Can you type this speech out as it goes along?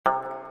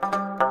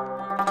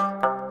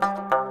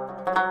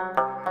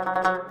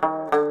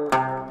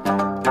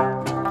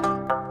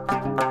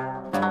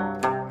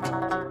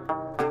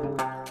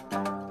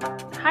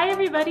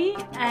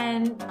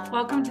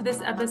welcome to this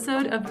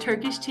episode of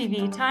Turkish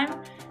TV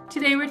Time.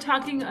 Today we're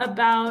talking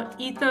about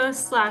Ethos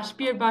slash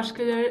Bir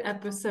Başkadır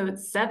episode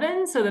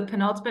 7, so the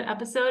penultimate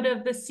episode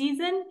of the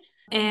season.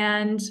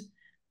 And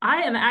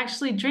I am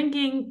actually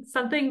drinking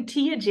something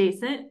tea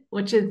adjacent,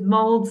 which is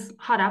Mull's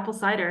hot apple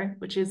cider,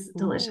 which is Ooh,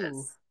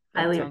 delicious.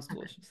 that Highly sounds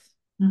recommend.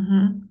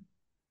 delicious.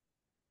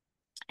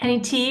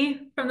 Any tea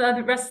from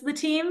the rest of the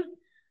team?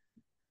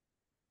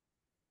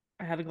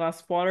 I had a glass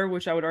of water,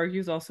 which I would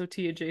argue is also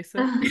tea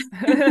adjacent.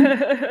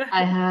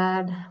 I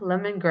had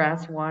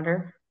lemongrass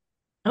water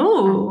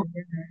Oh,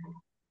 after dinner.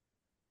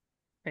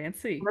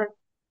 Fancy. Like,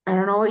 I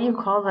don't know what you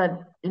call that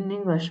in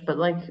English, but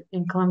like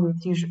in Colombia,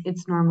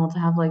 it's normal to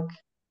have like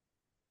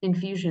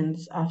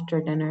infusions after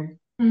dinner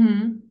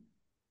hmm.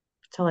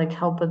 to like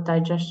help with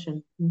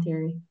digestion, in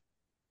theory.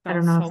 I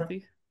don't Sounds know if that's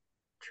healthy.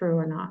 true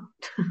or not.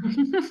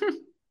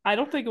 I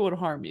don't think it would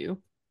harm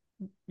you,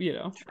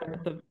 at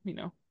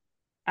True.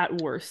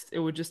 at worst, it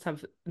would just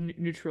have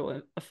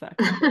neutral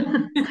effects, but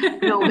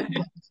No,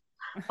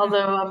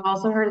 although I've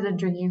also heard that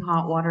drinking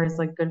hot water is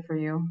like good for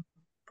you,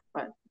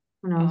 but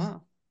who knows?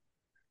 oh,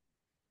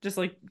 just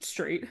like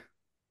straight.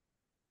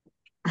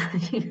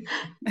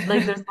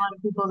 Like there's a lot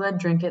of people that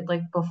drink it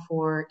like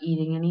before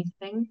eating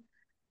anything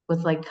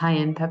with like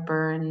cayenne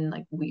pepper and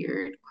like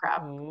weird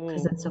crap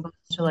because Oh, it's supposed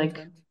to like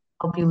interesting.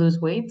 help you lose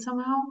weight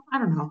somehow. I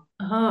don't know.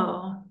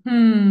 Oh,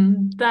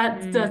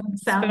 that doesn't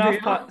sound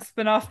real.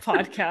 Spin-off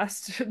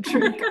podcast.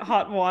 Drink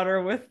hot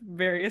water with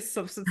various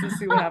substances,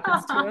 see what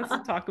happens to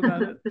us. Talk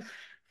about it.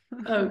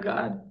 Oh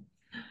God.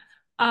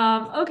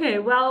 Okay,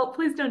 well,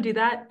 please don't do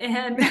that.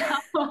 And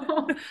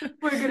now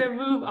we're gonna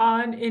move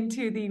on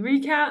into the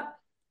recap,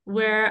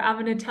 where I'm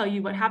gonna tell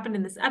you what happened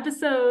in this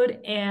episode,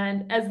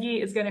 and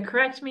Ezgi is gonna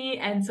correct me,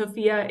 and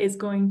Sophia is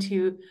going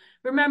to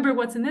remember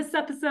what's in this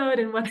episode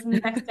and what's in the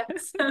next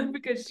episode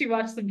because she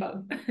watched them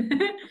both.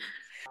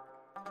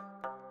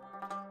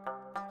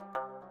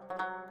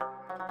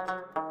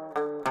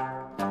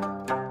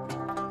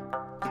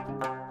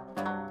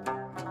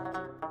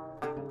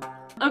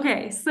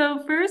 Okay, so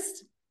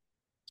first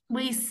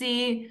we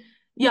see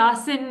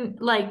Yasin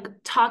like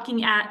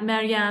talking at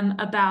Meryem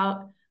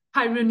about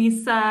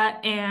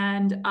Hyrunisa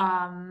and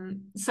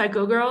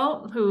Psycho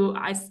Girl, who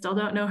I still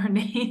don't know her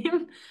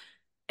name.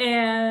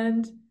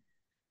 And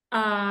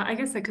I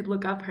guess I could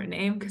look up her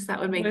name because that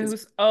would make Wait, this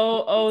who's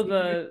oh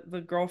easier.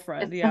 the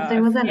girlfriend. It's Yeah,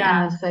 something with an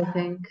Yeah. S, I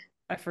think.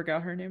 I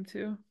forgot her name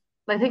too.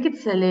 I think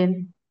it's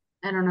Celine.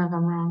 I don't know if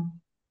I'm wrong.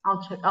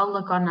 I'll check. I'll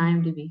look on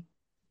IMDb.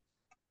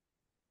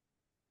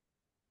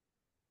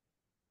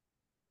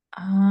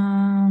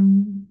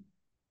 Um,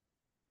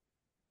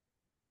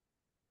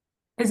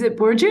 is it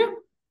Burju?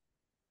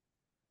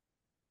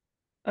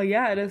 Oh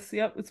yeah, it is.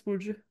 Yep, it's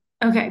Burcu.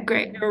 Okay,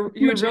 great. You were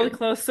really Burju.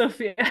 close,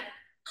 Sophia.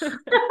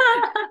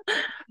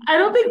 I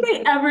don't think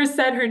they ever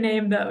said her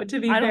name though, to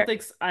be fair.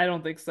 I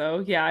don't think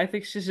so. Yeah, I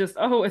think she's just,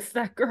 oh, it's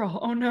that girl.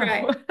 Oh no.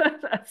 Right,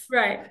 That's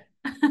right.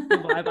 the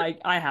vibe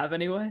I have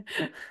anyway.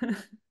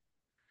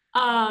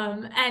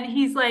 And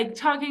he's like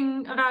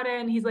talking about it,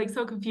 and he's like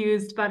so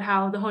confused about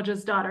how the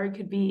Hoja's daughter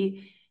could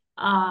be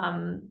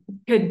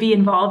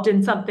involved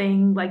in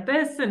something like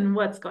this and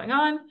what's going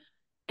on.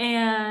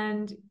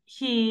 And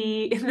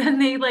he and then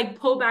they like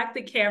pull back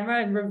the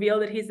camera and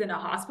reveal that he's in a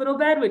hospital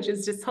bed, which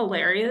is just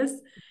hilarious.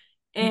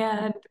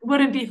 And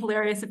wouldn't be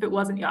hilarious if it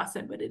wasn't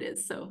Yasin, but it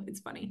is, so it's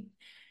funny.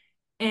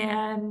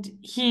 And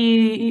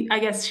I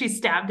guess she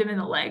stabbed him in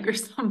the leg or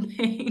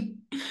something.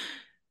 Okay,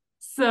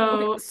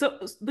 So so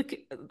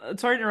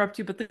sorry to interrupt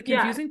you, but the yeah,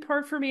 confusing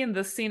part for me in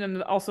this scene,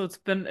 and also it's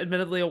been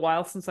admittedly a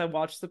while since I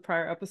watched the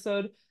prior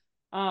episode,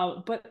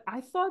 but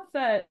I thought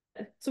that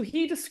so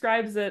he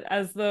describes it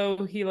as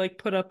though he like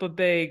put up a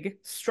big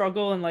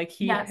struggle and like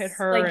he hit yes,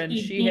 her like and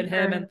he she hit beat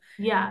him, her. and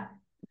Yeah,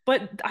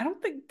 but I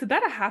don't think did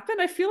that happen?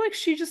 I feel like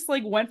she just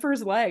like went for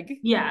his leg.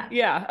 yeah.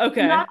 Yeah, Not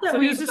okay. that So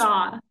he we was just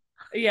saw.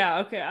 yeah,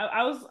 okay.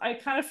 I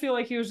kind of feel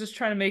like he was just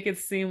trying to make it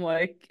seem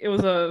like it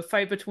was a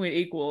fight between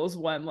equals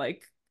when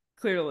like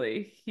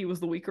clearly he was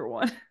the weaker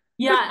one.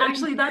 Yeah,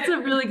 actually, that's a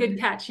really good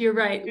catch. You're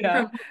right.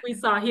 Yeah. From what we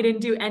saw, he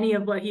didn't do any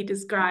of what he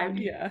described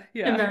Yeah, to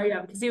yeah.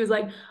 Mariam because he was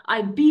like,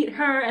 I beat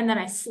her and then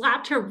I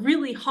slapped her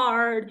really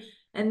hard.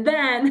 And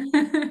then,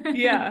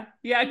 Yeah.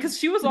 Yeah, because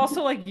she was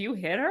also like, you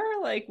hit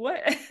her? Like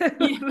what?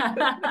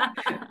 yeah.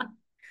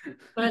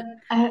 But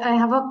I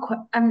have a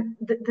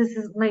this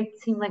is might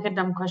seem like a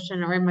dumb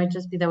question, or it might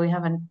just be that we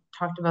haven't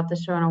talked about the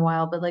show in a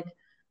while. But like,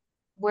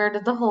 where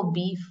did the whole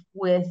beef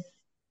with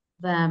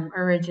them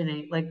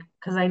originate? Like,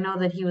 because I know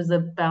that he was a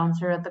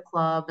bouncer at the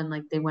club, and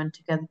like they went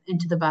together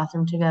into the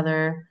bathroom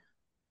together,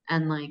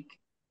 and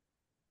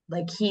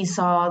like he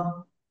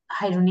saw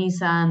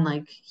Hydronisa, and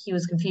like he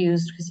was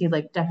confused because he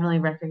like definitely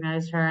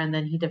recognized her, and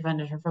then he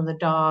defended her from the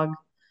dog.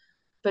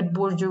 But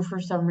Burju, for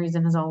some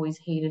reason, has always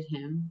hated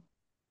him.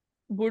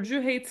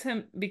 Burju hates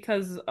him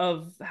because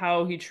of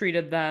how he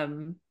treated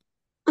them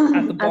at the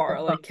At the bar,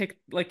 club.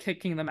 like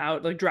kicking them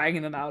out, like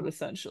dragging them out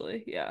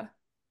essentially. Yeah.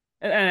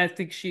 And I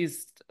think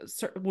she's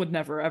would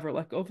never ever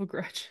let go of a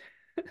grudge.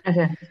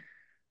 Okay.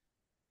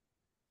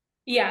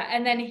 Yeah,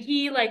 and then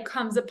he like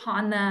comes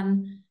upon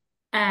them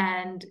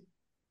and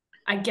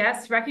I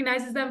guess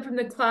recognizes them from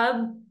the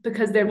club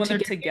because they're When they're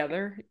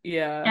together together.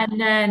 Yeah. and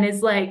then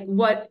is like,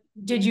 "What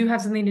did you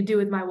have something to do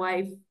with my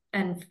wife?"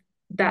 And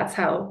that's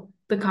how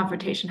the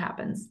confrontation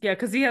happens. Yeah,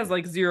 because he has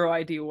like zero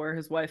idea where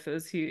his wife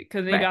is.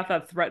 Because he Right. got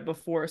that threat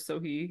before, so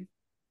he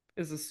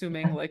is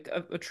assuming like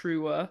a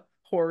true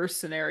horror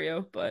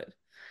scenario. But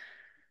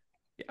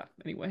yeah,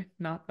 anyway,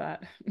 not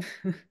that.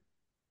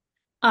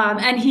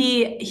 And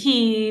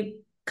he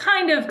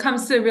kind of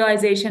comes to the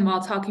realization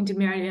while talking to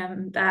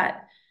Miriam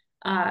that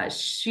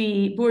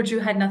she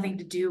Burju had nothing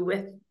to do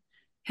with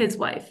his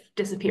wife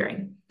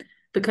disappearing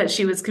because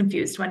she was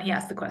confused when he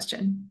asked the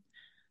question.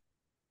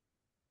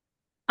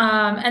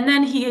 And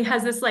then he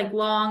has this like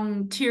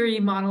long, teary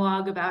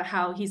monologue about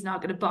how he's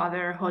not going to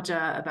bother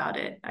Hoja about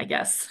it, I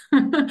guess,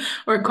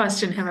 or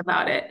question him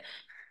about it.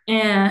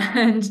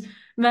 And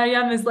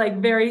Mariam is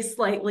like very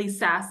slightly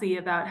sassy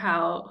about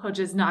how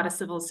Hoja's not a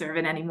civil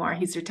servant anymore.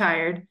 He's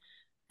retired.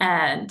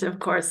 And of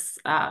course,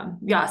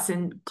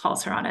 Yasin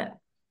calls her on it.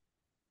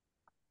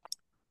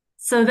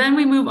 So then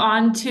we move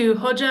on to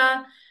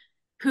Hoja,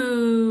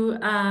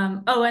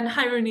 and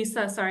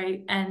Hairunisa,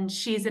 sorry, and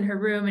she's in her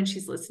room and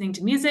she's listening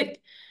to music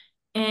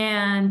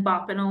and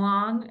bopping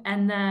along.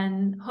 And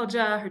then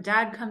Hoja, her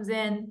dad, comes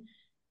in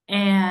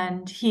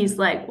and he's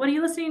like, "What are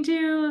you listening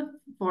to?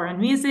 Foreign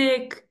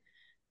music.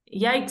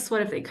 Yikes,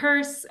 what if they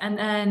curse?" And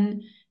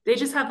then they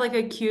just have like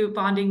a cute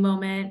bonding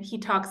moment. He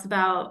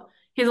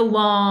has a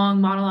long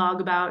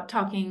monologue about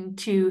talking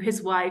to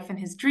his wife and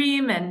his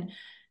dream and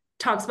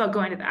talks about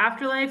going to the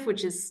afterlife,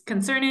 which is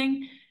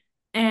concerning.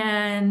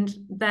 And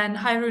then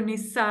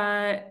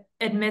Hairunisa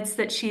admits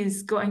that she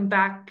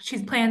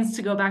plans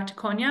to go back to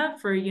Konya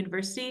for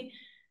university.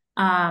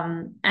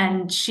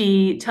 And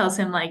she tells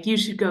him, like, you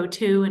should go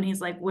too. And he's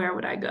like, where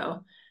would I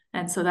go?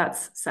 And so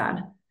that's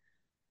sad.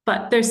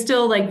 But they're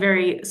still like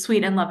very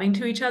sweet and loving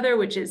to each other,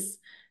 which is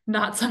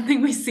not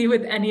something we see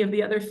with any of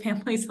the other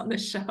families on the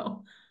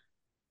show.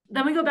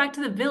 Then we go back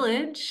to the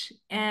village,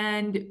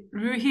 and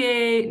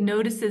Ruhie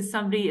notices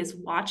somebody is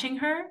watching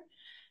her.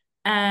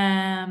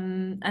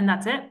 And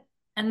that's it.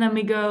 And then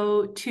we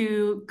go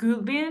to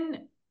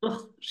Gulbin.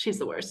 Ugh, she's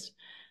the worst.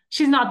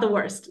 She's not the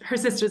worst. Her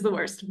sister's the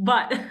worst,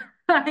 but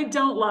I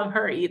don't love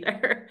her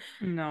either.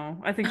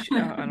 No, I think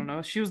I don't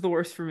know. She was the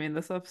worst for me in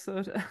this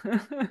episode.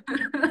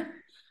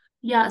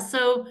 Yeah,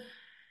 so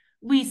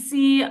we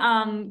see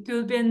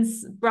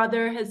Gulbin's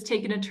brother has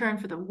taken a turn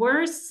for the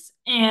worse,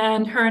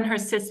 and her and her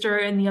sister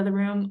in the other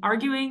room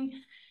arguing,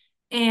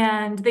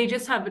 and they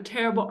just have a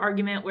terrible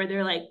argument where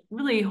they're like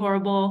really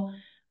horrible.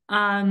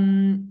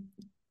 Um,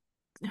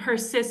 Her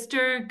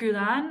sister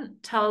Gulan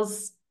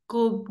tells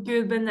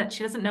Gulbin that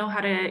she doesn't know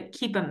how to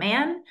keep a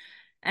man.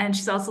 And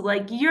she's also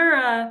like, "You're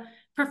a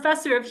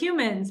professor of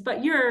humans,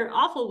 but you're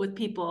awful with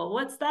people.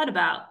 What's that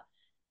about?"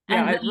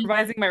 Yeah, And then,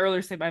 revising my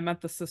earlier statement, I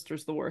meant the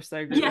sister's the worst. I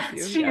agree with yes,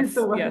 you. she is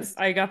the Yes, yes. worst.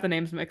 I got the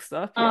names mixed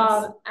up.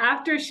 Yes.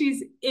 After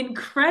she's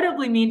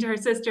incredibly mean to her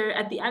sister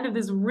at the end of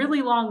this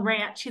really long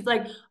rant, she's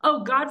like,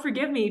 "Oh, God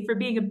forgive me for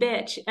being a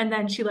bitch." And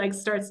then she like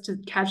starts to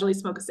casually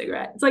smoke a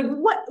cigarette. It's like,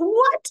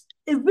 what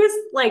is this?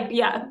 Like,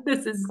 yeah,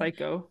 this is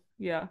Psycho.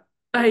 Yeah.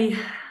 I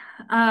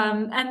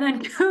and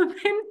then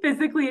Coben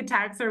physically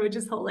attacks her, which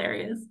is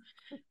hilarious.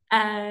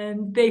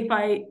 And they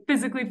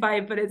physically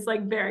fight, but it's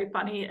like very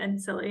funny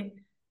and silly.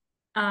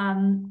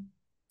 Um,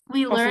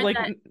 we Also, learned like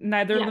that,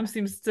 neither of yeah, them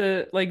seems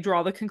to like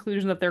draw the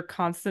conclusion that their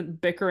constant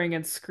bickering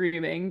and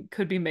screaming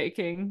could be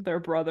making their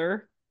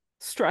brother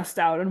stressed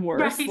out and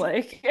worse. right.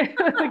 Like,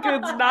 like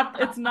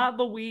it's not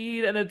the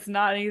weed and it's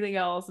not anything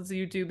else. It's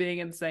you two being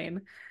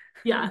insane.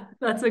 Yeah,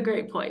 that's a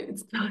great point.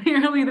 It's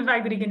clearly the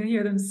fact that he can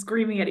hear them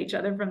screaming at each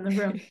other from the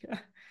room. Yeah.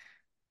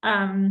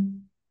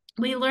 Um,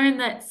 we learned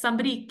that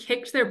somebody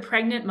kicked their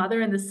pregnant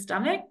mother in the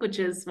stomach, which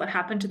is what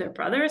happened to their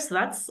brother. So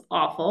that's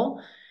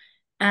awful.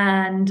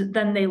 And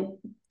then they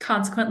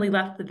consequently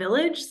left the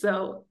village.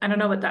 So I don't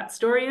know what that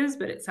story is,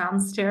 but it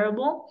sounds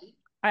terrible.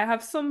 I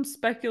have some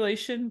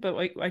speculation, but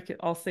like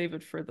I'll save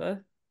it for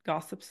the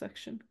gossip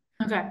section.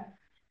 Okay.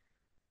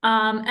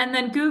 And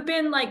then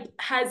Gubin like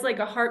has like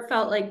a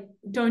heartfelt like,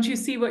 don't you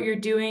see what you're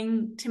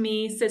doing to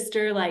me,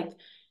 sister? Like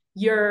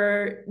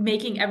you're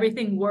making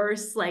everything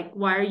worse. Like,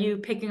 why are you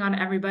picking on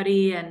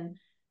everybody and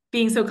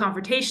being so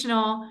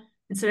confrontational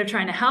instead of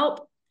trying to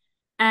help?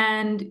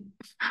 And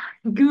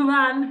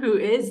Gulan, who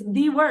is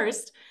the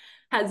worst,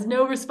 has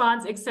no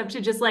response except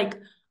to just like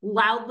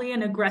loudly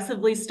and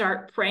aggressively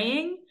start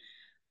praying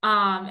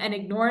and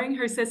ignoring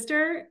her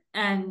sister.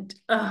 And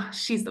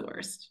she's the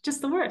worst,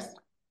 just the worst.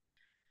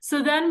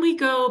 So then we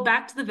go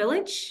back to the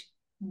village.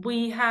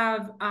 We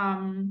have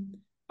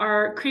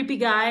our creepy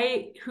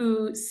guy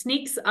who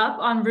sneaks up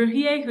on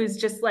Ruhie, who's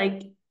just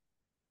like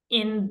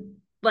in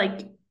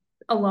like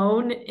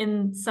alone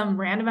in some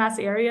random ass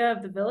area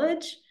of the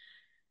village.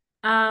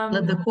 The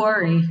Um,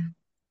 quarry,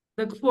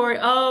 the quarry.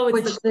 Oh, it's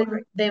the which they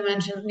quarry. they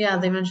mentioned, yeah,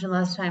 they mentioned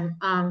last time.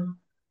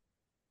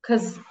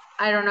 Because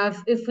I don't know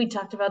if we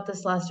talked about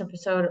this last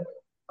episode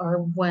or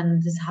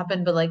when this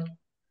happened, but like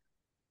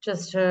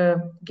just to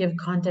give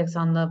context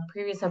on the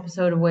previous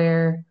episode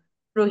where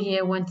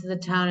Ruhia went to the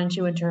town and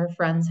she went to her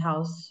friend's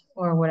house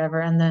or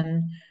whatever, and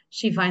then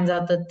she finds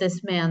out that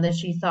this man that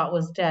she thought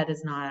was dead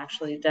is not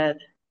actually dead.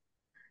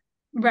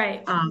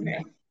 Right. Um,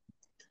 Right.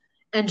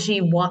 and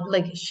she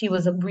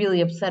was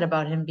really upset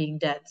about him being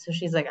dead. So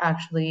she's like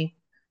actually,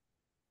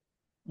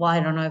 well, I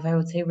don't know if I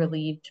would say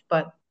relieved,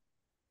 but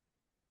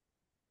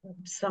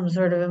some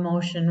sort of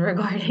emotion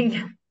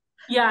regarding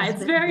Yeah, this it's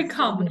man very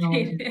still being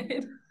alive.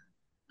 complicated.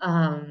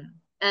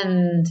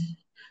 And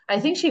I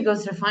think she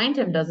goes to find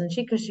him, doesn't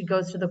she? Because she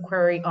goes to the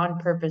quarry on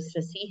purpose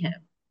to see him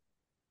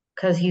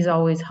because he's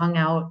always hung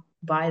out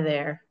by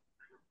there.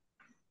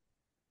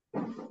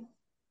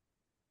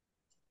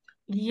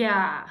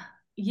 Yeah.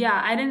 Yeah,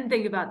 I didn't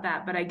think about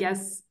that, but I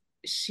guess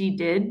she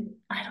did.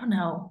 I don't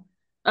know.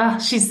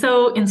 She's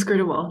so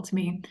inscrutable to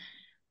me.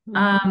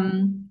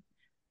 Um,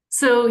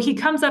 so he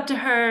comes up to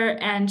her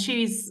and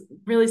she's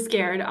really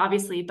scared,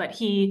 obviously, but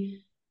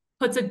he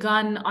puts a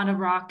gun on a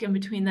rock in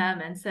between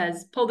them and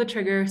says, pull the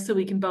trigger so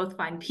we can both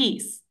find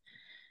peace.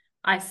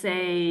 I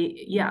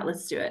say, yeah,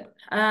 let's do it.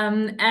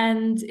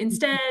 And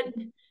instead,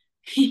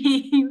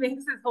 he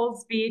makes this whole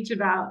speech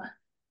about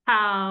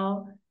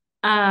how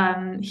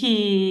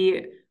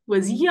he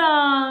was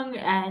young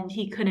and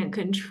he couldn't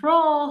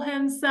control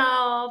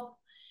himself,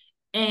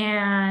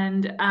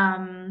 and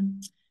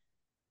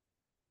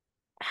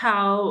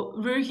how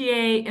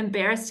Ruhier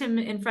embarrassed him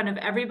in front of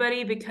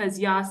everybody because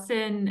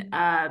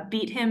Yasin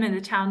beat him in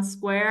the town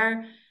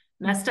square,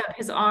 messed up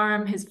his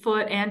arm, his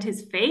foot, and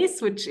his face,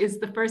 which is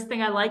the first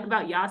thing I like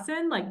about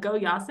Yasin. Like, go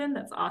Yasin,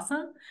 that's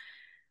awesome.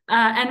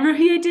 And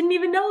Ruhier didn't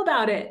even know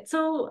about it.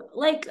 So,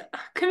 like,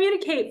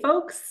 communicate,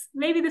 folks.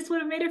 Maybe this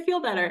would have made her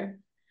feel better.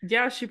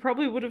 Yeah, she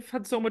probably would have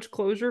had so much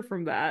closure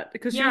from that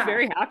because she was Yeah.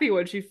 very happy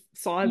when she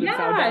saw it and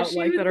found Yeah, out she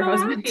like was that her so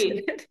husband did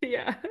happy. it.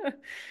 Yeah.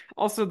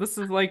 Also, this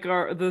is like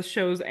the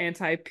show's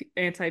anti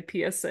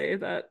PSA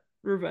that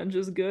revenge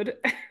is good.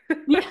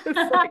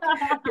 It's like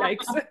Yeah.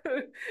 yikes.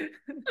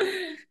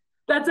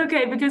 That's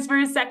okay because for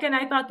a second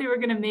I thought they were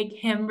gonna make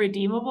him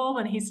redeemable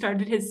when he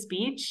started his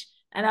speech,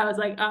 and I was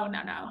like, oh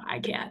no, no, I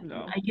can't.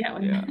 No. I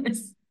can't Yeah. win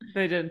this.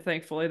 They didn't,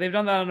 thankfully. They've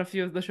done that on a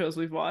few of the shows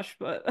we've watched,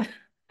 but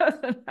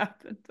hasn't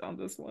happened on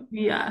this one.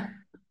 Yeah.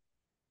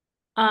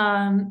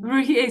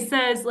 Ruhier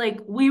says, like,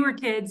 we were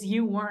kids,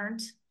 you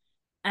weren't,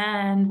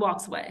 and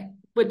walks away.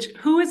 Which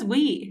who is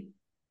we?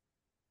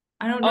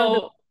 I don't know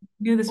that Oh, I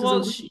knew this was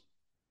a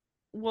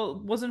well,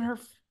 we. wasn't her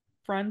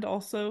friend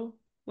also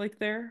like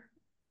there?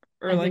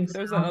 Or I think like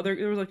so.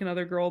 there was like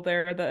another girl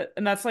there that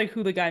and that's like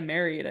who the guy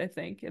married, I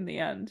think, in the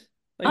end.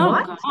 Like Oh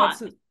What? that's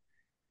God.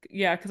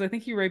 yeah, because I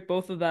think he raped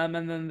both of them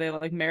and then they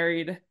like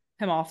married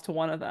him off to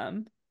one of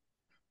them,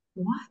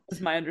 What?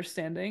 is my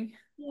understanding.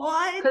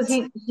 Because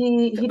What?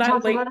 he That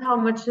talks late, about how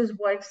much his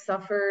wife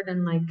suffered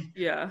and like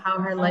yeah. how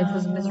her life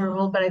was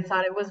miserable, Oh. but I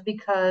thought it was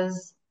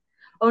because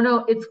oh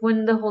no, it's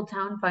when the whole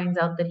town finds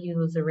out that he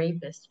was a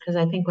rapist. Because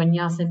I think when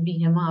Yasin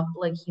beat him up,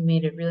 like he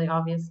made it really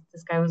obvious that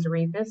this guy was a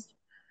rapist.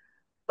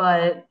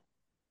 But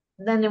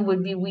then it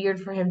would be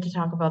weird for him to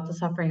talk about the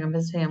suffering of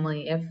his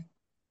family if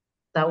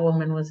that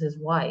woman was his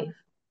wife.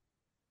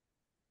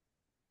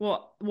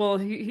 Well,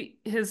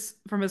 his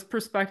from his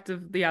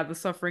perspective, yeah, the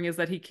suffering is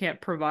that he can't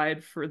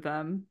provide for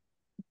them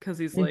because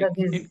he's Because like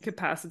he's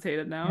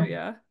incapacitated now, yeah.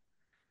 yeah.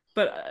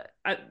 But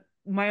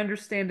my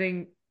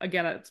understanding,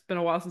 again, it's been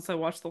a while since I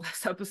watched the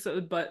last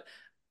episode, but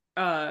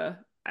uh,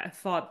 I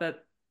thought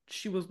that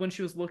she was when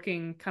she was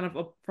looking kind of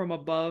up from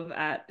above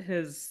at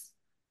his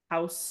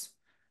house,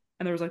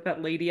 and there was like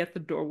that lady at the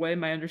doorway.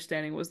 My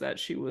understanding was that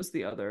she was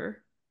the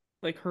other,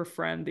 like her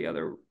friend, the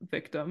other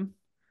victim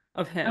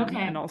of him,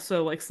 and Okay.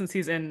 also like since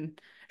she's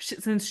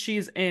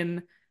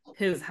in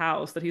his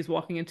house that he's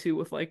walking into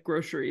with like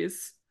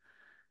groceries,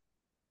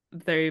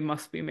 they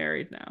must be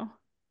married now,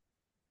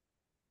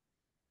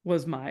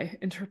 was my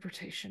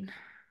interpretation.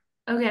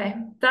 Okay.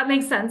 That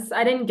makes sense.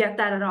 I didn't get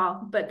that at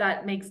all, but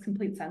that makes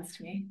complete sense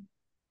to me.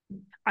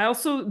 I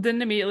also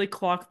didn't immediately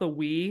clock the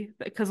we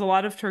because a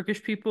lot of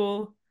Turkish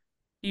people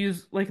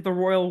use like the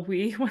royal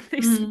we when they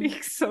Mhm.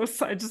 speak. So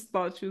I just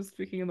thought she was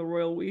speaking in the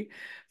royal we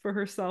for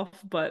herself.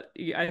 But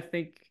yeah, I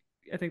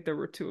think there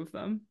were two of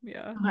them.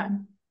 Yeah. Okay.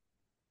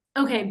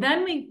 Okay,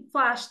 then we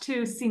flash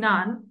to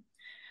Sinan.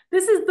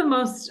 This is the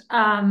most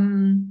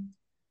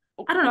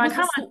I don't know, I Was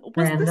kind this of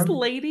Random.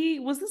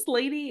 was this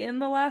lady in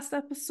the last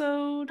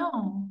episode? want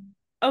no.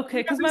 Okay,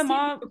 I've because never my seen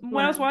mom, her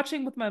when I was before.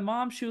 watching with my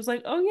mom, she was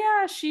like, "Oh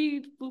yeah,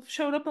 she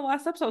showed up in the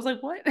last episode." I was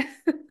like, "What?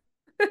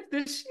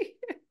 Did she?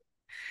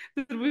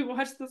 Did we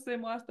watch the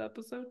same last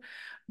episode?"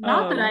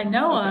 Not that I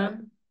know Okay.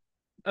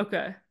 of.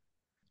 Okay.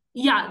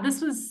 Yeah,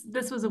 this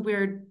was a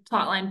weird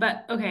plot line,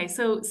 but okay.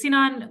 So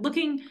Sinan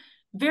looking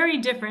very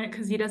different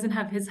because he doesn't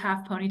have his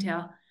half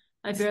ponytail.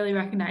 I barely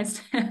recognized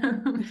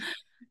him.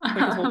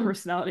 Like his whole Um,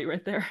 personality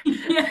right there.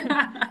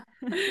 yeah.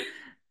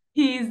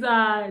 He's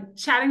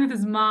chatting with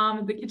his mom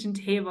at the kitchen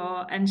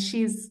table, and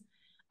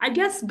I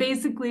guess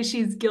basically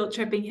she's guilt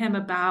tripping him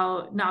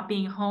about not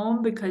being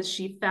home because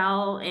she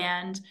fell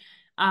and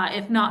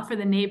If not for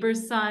the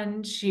neighbor's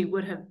son, she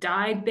would have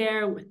died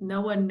there with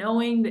no one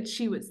knowing that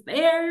she was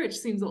there, which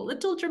seems a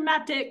little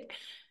dramatic.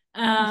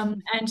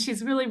 And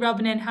she's really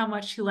rubbing in how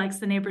much she likes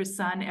the neighbor's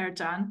son,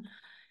 Ercan.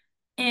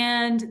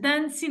 And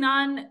then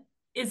Sinan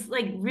is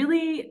like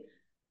really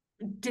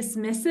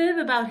dismissive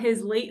about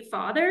his late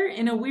father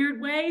in a weird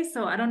way.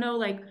 So I don't know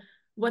like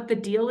what the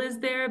deal is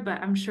there,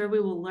 but I'm sure we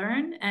will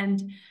learn.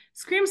 And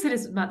screams at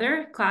his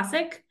mother,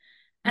 classic.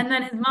 And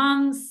then his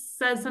mom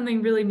says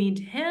something really mean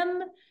to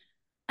him.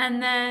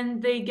 And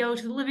then they go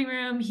to the living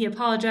room. He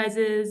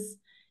apologizes,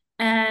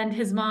 and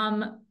his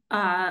mom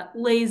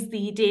lays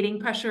the dating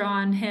pressure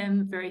on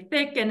him very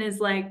thick and is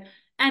like,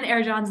 and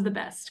Ercan's the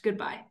best.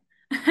 Goodbye.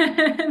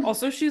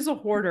 Also, she's a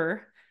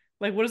hoarder.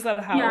 Like, what is that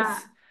Yeah,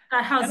 house?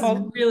 that house And is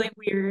all, really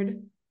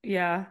weird.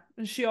 yeah.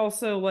 And she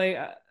also like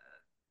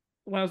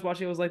when I was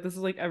watching, it was like this is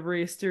like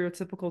every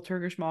stereotypical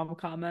Turkish mom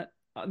comment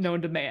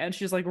known to man.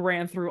 She's like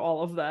ran through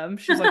all of them.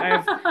 She's like,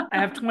 I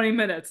have 20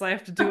 minutes. I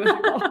have to do it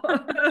all.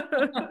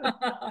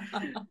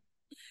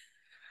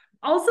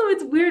 Also,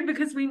 it's weird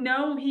because we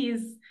know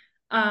he's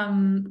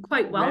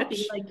quite wealthy.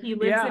 Rich? Like he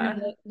lives in a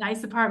Yeah.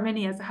 nice apartment,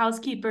 he has a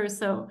housekeeper,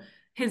 so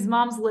his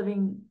mom's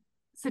living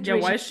Yeah,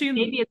 why situation, is she in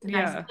maybe it's a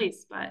nice yeah.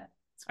 place, but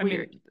it's I mean,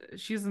 weird.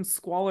 she's in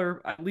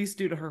squalor at least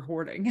due to her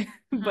hoarding.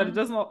 But it Mhm.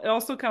 doesn't it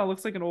also kind of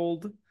looks like an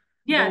old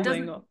Yeah, it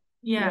building. doesn't,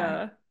 yeah,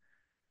 Yeah.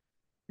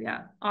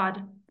 yeah,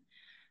 odd.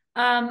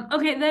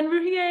 Okay, then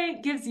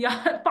Ruhiye gives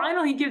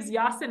finally gives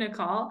Yasin a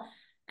call,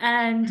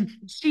 and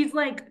she's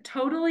like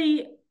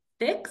totally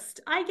fixed,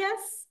 I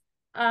guess.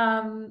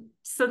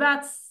 So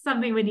that's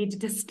something we need to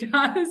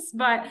discuss.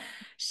 But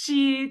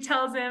she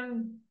tells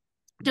him,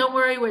 "Don't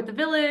worry, we're at the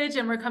village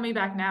and we're coming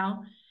back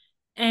now."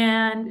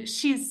 And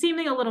she's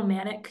seeming a little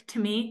manic to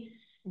me.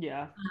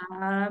 Yeah.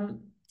 Um,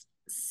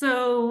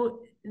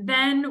 so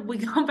then we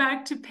go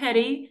back to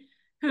Petty,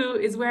 who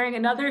is wearing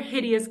another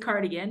hideous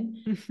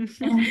cardigan.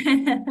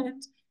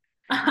 And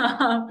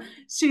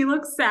she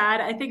looks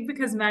sad, I think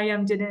because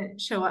Mariam didn't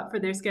show up for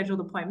their scheduled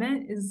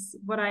appointment, is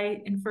what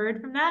I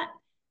inferred from that.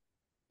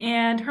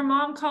 And her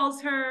mom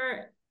calls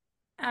her.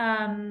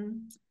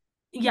 Um,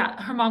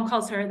 yeah, her mom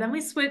calls her. Then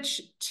we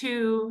switch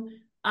to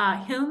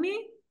Hilmi,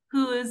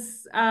 who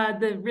is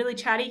the really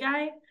chatty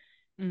guy.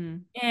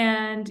 Mm.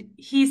 And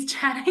he's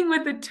chatting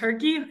with a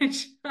turkey,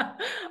 which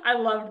I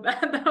loved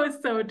that. That was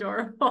so That's really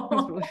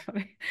adorable.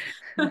 funny.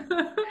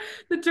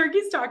 The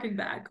turkey's talking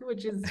back,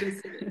 which is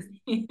just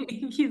amazing.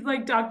 He's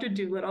like Dr.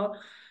 Dolittle.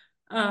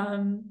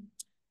 Um,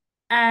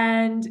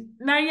 and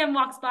Mariam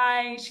walks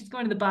by, she's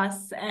going to the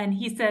bus, and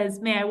he says,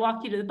 "May I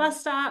walk you to the bus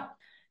stop?"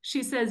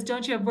 She says,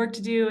 "Don't you have work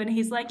to do?" And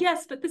he's like,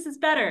 "Yes, but this is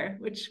better,"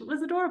 which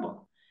was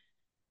adorable.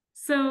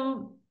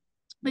 So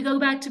we go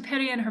back to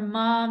Peri and her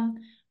mom.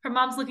 Her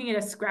mom's looking at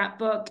a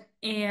scrapbook,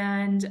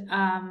 and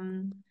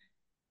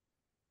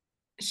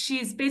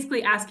she's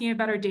basically asking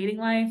about her dating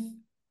life.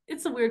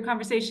 It's a weird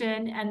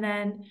conversation. And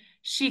then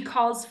she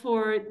calls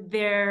for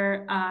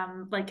their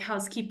like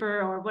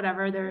housekeeper or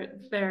whatever,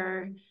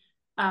 their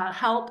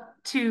help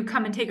to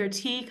come and take her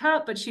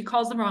teacup, but she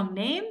calls the wrong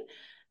name.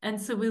 And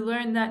so we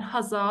learned that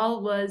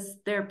Hazal was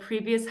their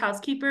previous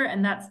housekeeper,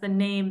 and that's the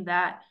name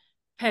that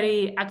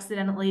Peri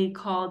accidentally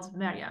called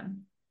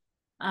Maryam.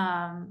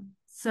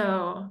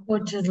 So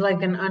Which is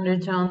like an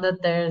undertone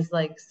that there's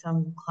like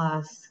some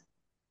class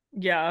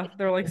Yeah,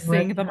 they're like with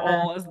seeing them her.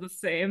 all as the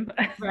same.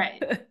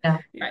 right, Yeah.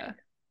 right. Yeah.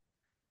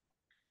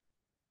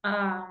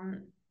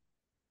 Um,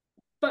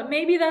 but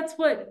maybe that's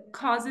what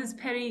causes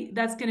Petty,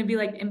 that's going to be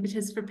like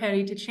impetus for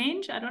Petty to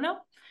change. I don't know.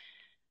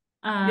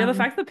 Yeah, the Um,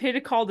 fact that Peter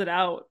called it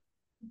out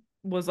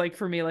was like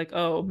for me like,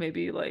 oh,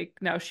 maybe like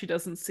now she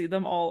doesn't see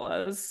them all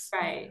as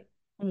right.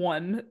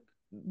 one,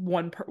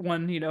 But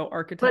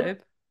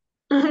archetype.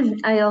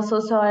 I also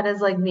saw it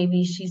as like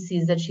maybe she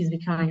sees that she's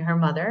becoming her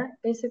mother,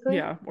 basically.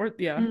 Yeah, or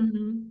yeah.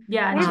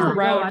 Yeah, and she's Whatever Um,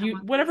 like, oh, I route don't you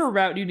want whatever this.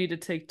 route you need to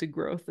take to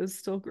growth is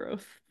still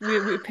growth.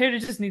 We Peter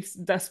just needs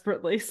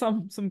desperately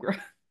some growth.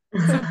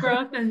 Some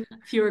growth and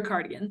fewer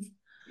cardigans.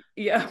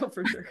 Yeah,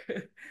 for sure.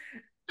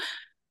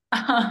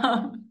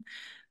 Um,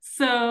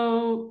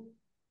 so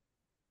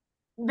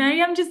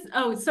Maryam just,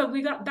 oh, so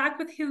we got back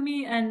with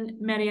Hilmi and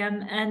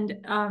Maryam,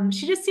 and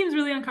she just seems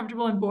really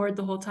uncomfortable and bored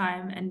the whole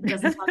time and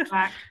doesn't talk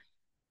back.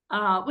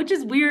 Which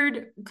is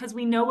weird because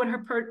we know what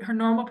her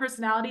normal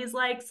personality is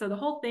like. So the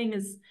whole thing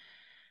is,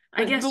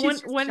 I But guess but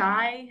she's just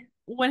shy.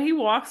 when he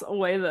walks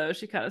away though,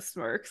 she kind of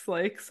smirks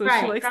like so she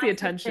Right, likes the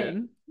that's the thing.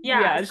 attention. Yeah,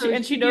 Yeah, and so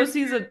she she knows gives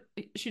he's her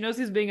a she knows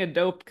he's being a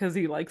dope because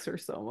he likes her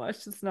so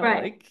much. It's not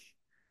right, like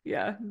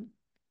yeah.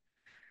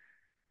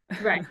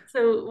 right.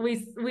 So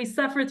we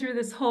suffer through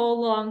this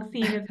whole long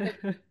scene of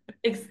him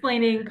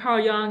explaining Carl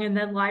Jung and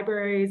then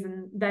libraries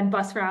and then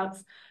bus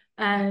routes.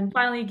 And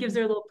finally he gives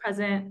her a little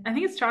present. I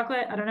think it's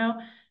chocolate, I don't know.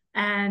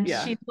 And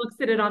Yeah. she looks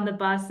at it on the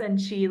bus and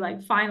she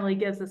like finally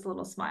gives this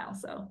little smile.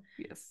 So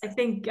I Yes.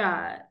 think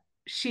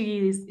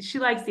she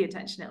likes the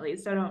attention at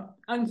least. I don't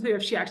unclear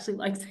if she actually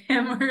likes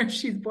him or if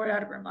she's bored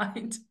out of her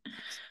mind.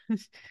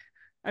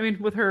 I mean,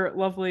 with her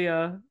lovely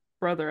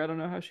brother, I don't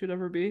know how she'd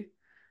ever be.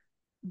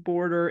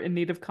 bored or in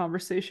need of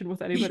conversation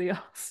with anybody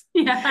else.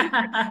 Yeah.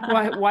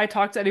 Why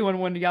talk to anyone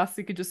when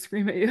Yasi could just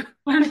scream at you?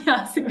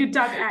 Yes, I could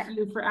talk at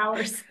you for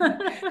hours.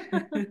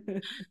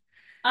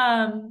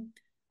 Um,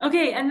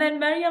 okay, and then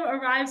Miriam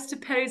arrives to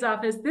Peri's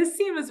office. This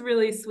scene was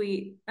really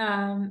sweet.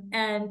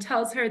 And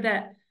tells her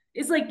that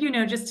it's like,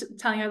 just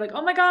telling her, like,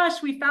 oh my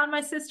gosh, we found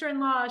my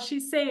sister-in-law,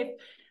 she's safe.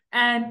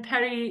 And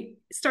Peri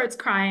starts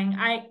crying.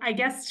 I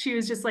guess she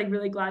was just like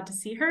really glad to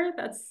see her.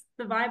 That's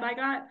the vibe I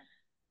got.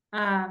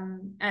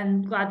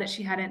 And glad that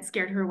she hadn't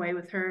scared her away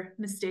with her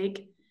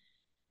mistake.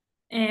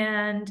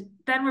 And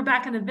then we're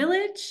back in the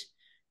village,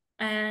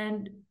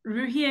 and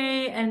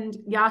Ruhier and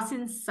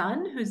Yasin's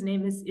son, whose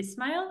name is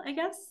Ismail, I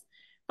guess,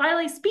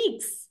 finally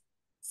speaks.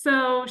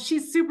 So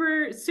she's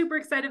super, super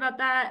excited about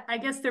that. I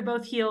guess they're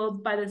both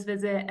healed by this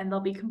visit and they'll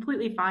be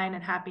completely fine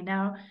and happy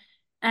now.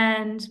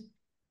 And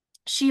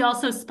she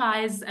also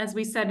spies, as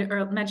we said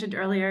or mentioned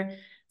earlier,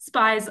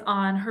 spies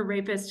on her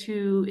rapist,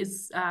 who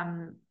is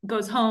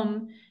goes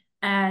home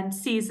and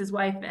sees his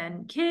wife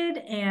and kid,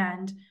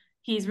 and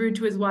he's rude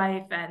to his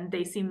wife and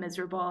they seem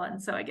miserable.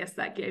 And so I guess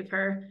that gave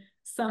her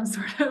some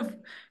sort of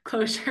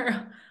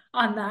closure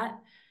on that.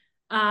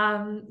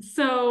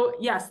 So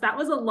yes, that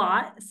was a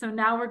lot. So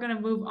now we're going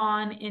to move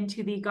on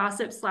into the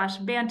gossip slash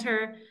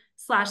banter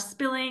slash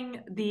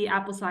spilling the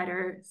apple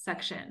cider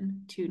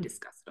section to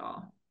discuss it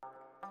all.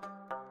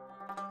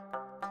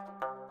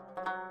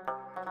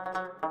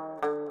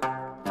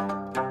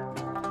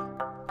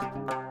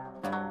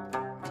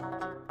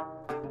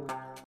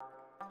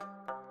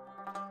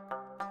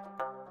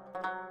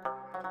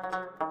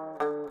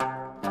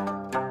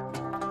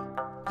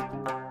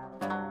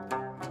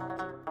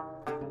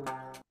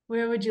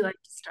 Where would you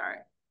like to start?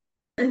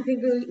 I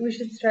think we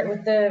should start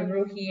with the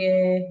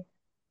Ruhiye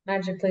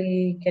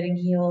magically getting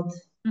healed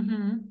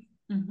Mm-hmm.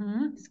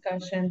 Mm-hmm.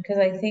 discussion because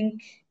I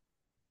think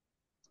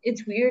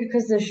it's weird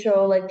because the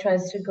show like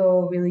tries to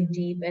go really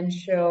deep and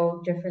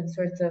show different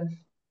sorts of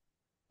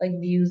like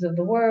views of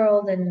the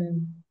world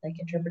and like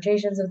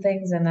interpretations of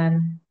things, and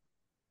then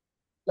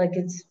like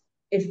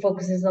it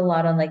focuses a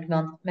lot on like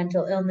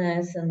mental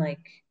illness and like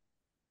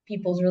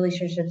people's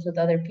relationships with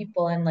other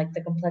people and like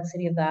the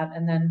complexity of that.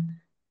 And then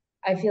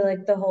I feel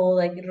like the whole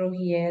like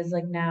Ruhiye is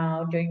like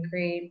now doing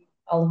great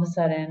all of a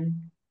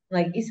sudden.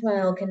 Like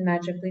Ismail can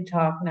magically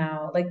talk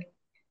now. Like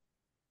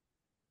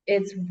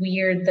it's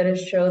weird that a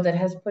show that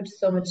has put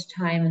so much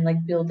time in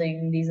like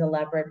building these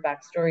elaborate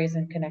backstories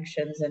and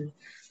connections and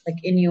like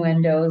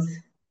innuendos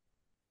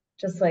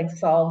just like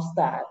solves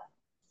that.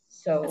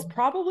 It's So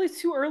probably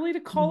too early to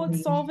call it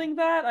easily. solving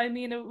that. I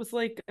mean, it was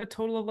like a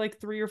total of like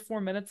 3 or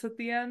 4 minutes at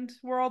the end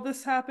where all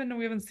this happened, and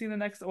we haven't seen the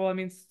next. Well, I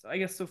mean, I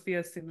guess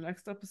Sophia's seen the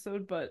next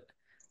episode, but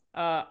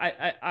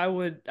I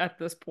would at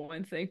this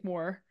point think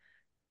more,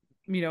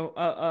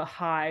 a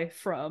high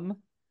from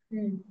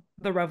Hmm.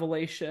 the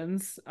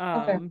revelations.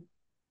 Okay.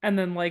 And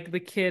then like the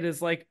kid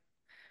is like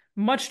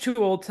much too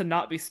old to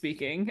not be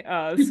speaking.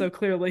 So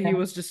clearly he Yeah.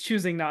 was just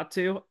choosing not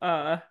to.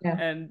 Yeah.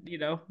 And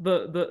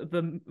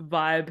the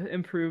vibe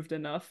improved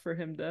enough for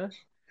him to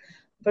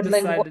But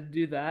like decide to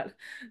do that.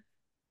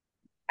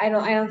 I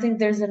don't think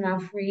there's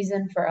enough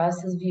reason for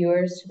us as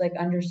viewers to like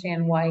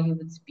understand why he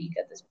would speak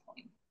at this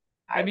point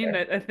I mean,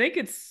 either. I think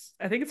it's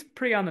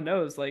pretty on the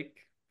nose. Like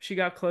she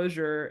got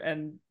closure,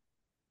 and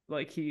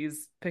like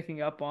he's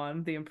picking up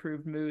on the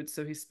improved mood,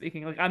 so he's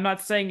speaking. Like I'm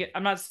not saying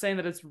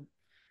that it's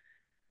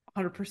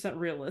 100%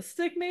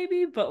 realistic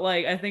maybe, but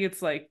like I think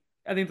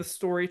the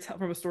story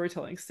from a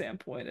storytelling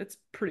standpoint, it's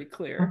pretty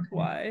clear Okay.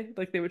 why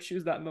like they would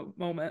choose that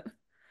moment.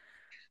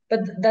 But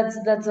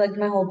that's like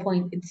my whole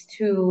point. It's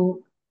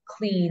too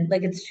clean,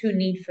 like it's too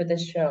neat for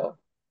this show,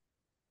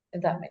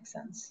 if that makes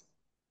sense.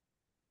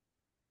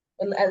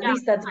 Well, at Yeah,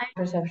 least that's I,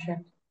 my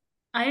perception.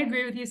 I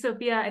agree with you,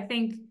 Sophia. I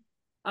think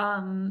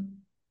um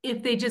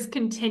if they just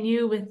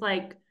continue with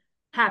like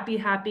happy,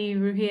 happy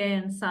Ruhier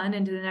and Sun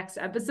into the next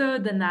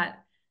episode, then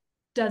that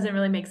doesn't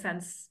really make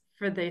sense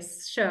for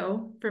this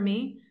show for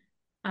me.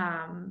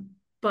 Um,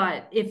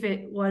 but if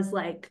it was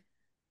like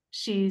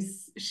she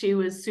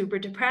was super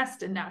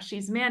depressed and now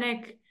she's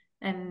manic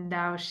and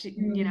now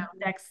Mm,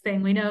 next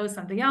thing we know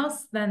something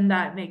else, then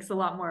that makes a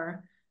lot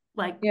more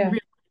like yeah, real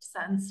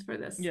sense for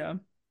this. Yeah.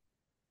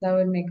 that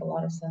would make a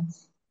lot of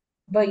sense.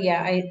 But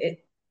yeah,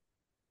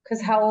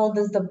 because how old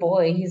is the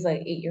boy? He's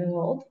like 8 years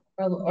old,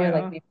 or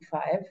like Yeah. maybe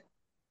 5.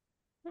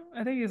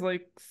 I think he's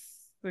like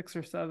 6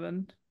 or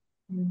 7.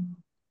 Mm,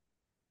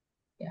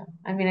 yeah,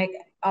 I mean,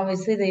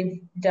 obviously they've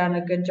done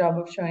a good job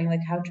of showing like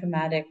how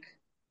traumatic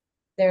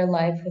their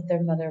life with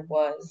their mother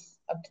was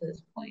up to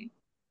this point.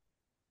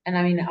 And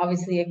I mean,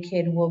 obviously a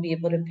kid will be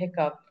able to pick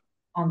up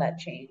on that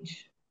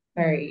change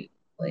very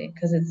easily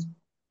because it's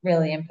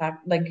really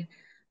impact like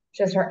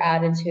just her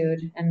attitude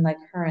and like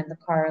her in the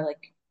car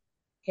like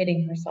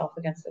hitting herself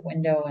against the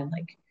window and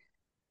like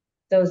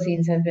those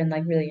scenes have been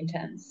like really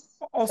intense.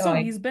 So Also,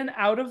 I he's been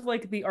out of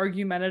like the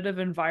argumentative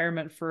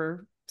environment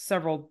for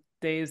several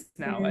days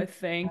now, I mm,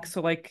 think.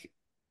 So like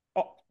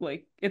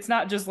it's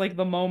not just like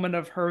the moment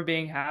of her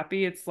being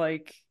happy, it's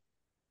like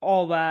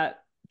all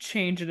that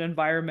change in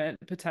environment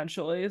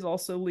potentially is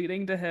also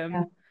leading to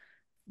Yeah. him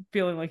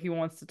feeling like he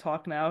wants to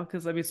talk now.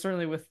 Because I mean,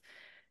 certainly with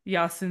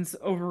Yasin's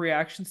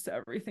overreactions to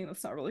everything,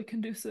 that's not really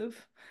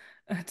conducive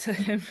to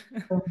him.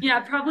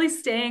 Yeah, probably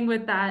staying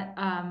with that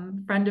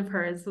friend of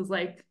hers was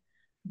like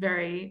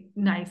very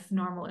nice,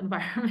 normal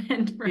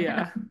environment for him.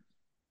 Yeah,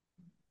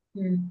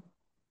 Hmm.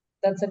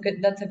 That's a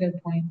good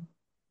point.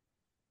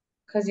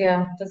 Because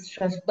yeah, that's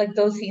stressful. Like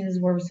those scenes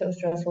were so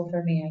stressful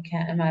for me. I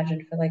can't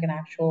imagine for like an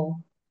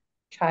actual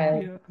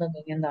child yeah,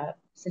 living in that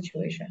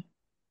situation.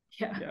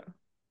 Yeah. yeah.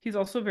 He's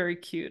also very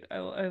cute. I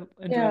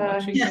enjoy Yeah,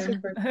 watching he's Yeah. him.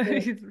 super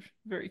cute. He's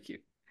very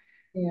cute.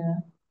 Yeah.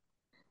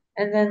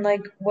 And then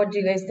like what do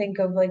you guys think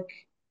of like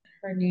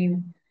her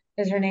name?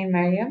 Is her name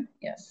Mariam?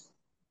 Yes.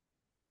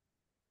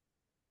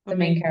 The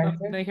main The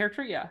character? main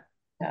character, yeah.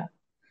 Yeah.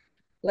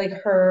 Like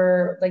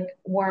her like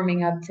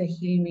warming up to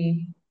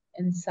Hilmi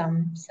in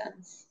some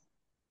sense.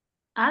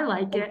 I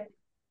like Like it.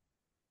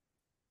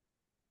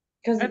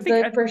 because I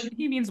think the person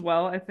he means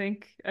well. I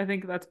think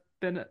that's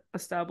been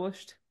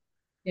established.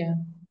 yeah.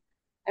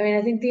 I mean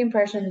I think the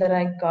impression that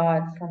I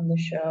got from the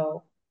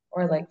show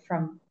or like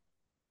from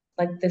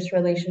like this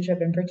relationship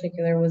in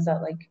particular was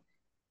that like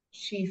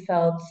she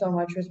felt so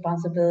much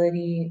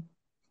responsibility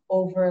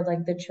over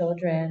like the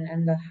children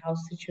and the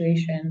house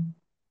situation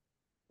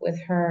with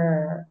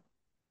her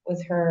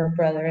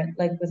brother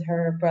like with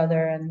her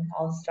brother and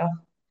all the stuff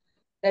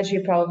that she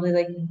probably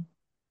like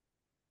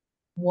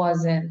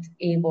wasn't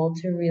able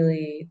to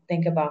really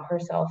think about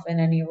herself in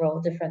any role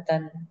different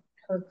than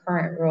her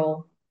current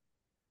role.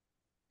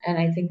 And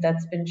I think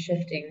that's been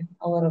shifting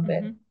a little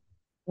bit Hmm.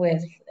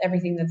 with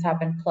everything that's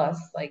happened, plus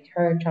like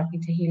her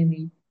talking to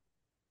Hilmi.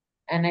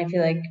 And I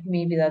feel like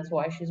maybe that's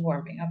why she's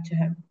warming up to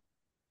him.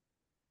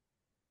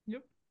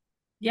 Yep.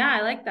 Yeah,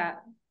 I like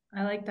that.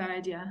 I like that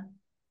idea.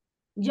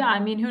 Yeah, I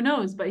mean, who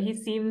knows, but he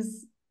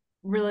seems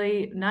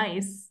really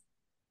nice.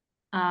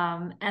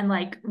 And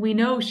like we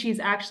know she's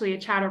actually a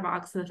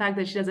chatterbox. So the fact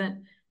that she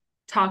doesn't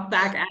talk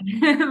back at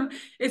him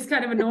is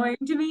kind of annoying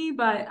to me,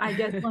 but I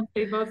guess once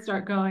they both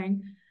start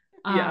going,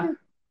 Yeah. um,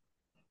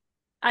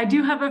 I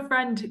do have a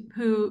friend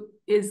who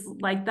is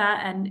like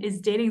that and is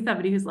dating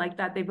somebody who's like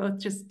that. They both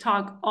just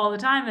talk all the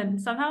time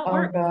and somehow it Oh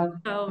works. God.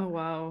 Oh So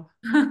wow.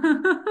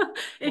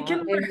 it can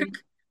Wow. Maybe.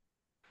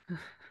 work.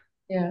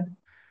 Yeah,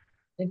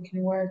 it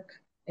can work.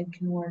 It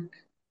can work.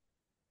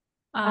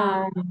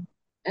 Um, Um,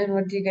 and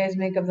what do you guys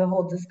make of the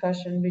whole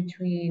discussion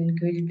between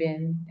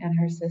Gulbin and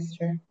her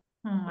sister?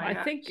 oh Well, my I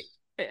gosh. think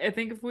I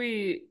think if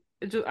we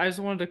I just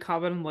wanted to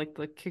comment on like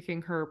the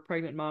kicking her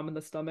pregnant mom in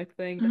the stomach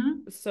thing.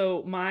 Hmm.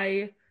 So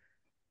my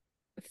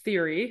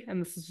theory,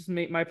 and this is just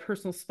my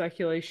personal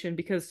speculation,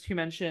 because she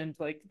mentioned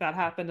like that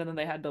happened and then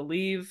they had to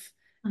leave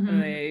and Hmm.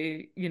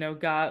 they,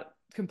 got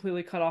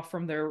completely cut off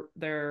from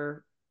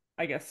their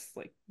I guess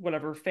like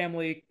whatever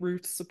family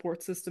roots,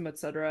 support system,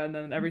 etc. And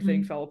then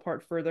everything Hmm. fell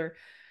apart further.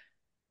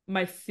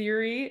 My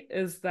theory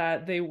is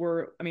that they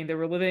were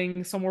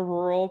living somewhere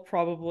rural,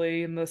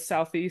 probably in the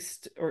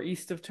southeast or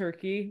east of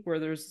Turkey, where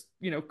there's,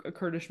 a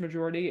Kurdish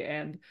majority.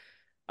 And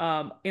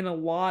in a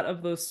lot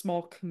of those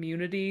small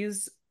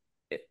communities,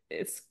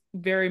 it's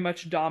very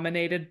much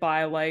dominated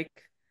by like,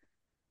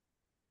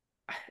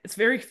 it's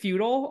very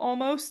feudal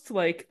almost,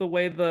 like the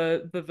way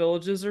the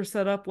villages are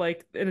set up.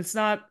 Like, and it's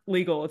not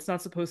legal, it's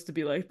not supposed to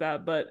be like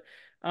that, but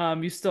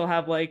you still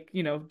have like,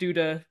 due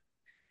to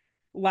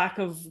lack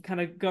of kind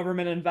of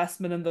government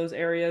investment in those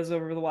areas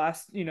over the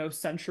last,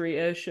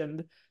 century-ish,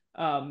 and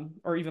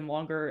or even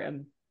longer,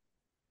 and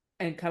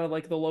kind of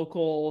like the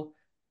local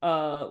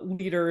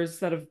leaders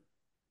that have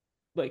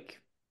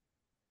like,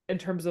 in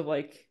terms of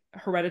like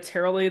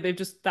hereditarily, they've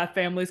just, that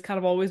family's kind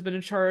of always been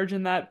in charge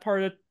in that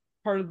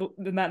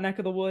in that neck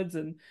of the woods,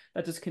 and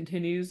that just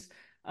continues.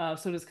 So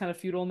it's kind of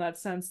feudal in that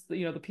sense.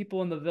 The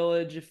people in the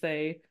village, if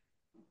they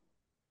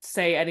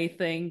say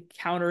anything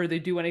counter, they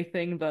do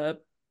anything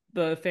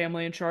the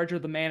family in charge or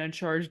the man in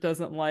charge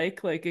doesn't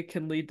like, it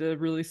can lead to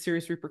really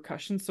serious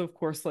repercussions. So of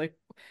course, like,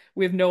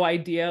 we have no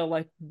idea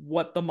like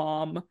what the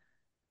mom,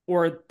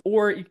 or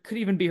it could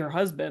even be her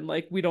husband,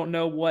 like we don't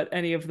know what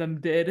any of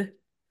them did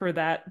for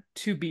that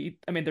to be.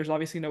 I mean, there's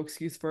obviously no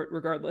excuse for it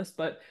regardless,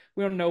 but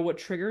we don't know what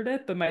triggered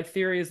it. But my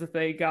theory is that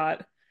they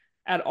got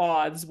at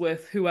odds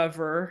with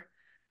whoever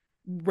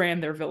ran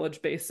their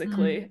village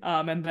basically,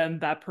 and then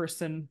that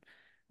person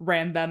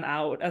ran them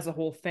out as a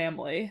whole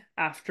family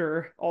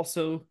after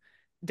also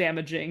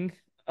damaging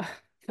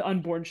the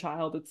unborn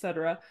child,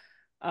 etc.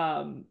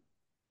 um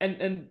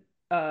and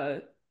uh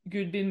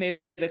Gudbin made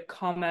a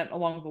comment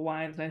along the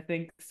lines, and I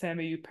think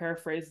Sammy, you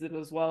paraphrased it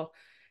as well,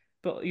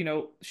 but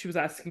she was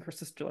asking her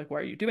sister like, why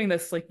are you doing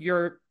this, like,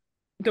 you're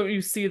don't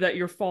you see that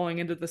you're falling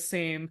into the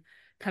same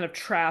kind of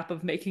trap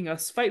of making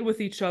us fight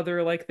with each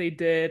other like they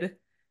did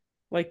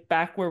like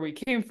back where we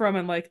came from,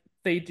 and like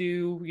they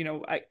do,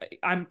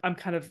 I'm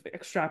kind of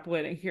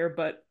extrapolating here,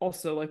 but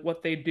also like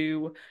what they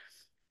do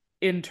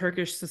in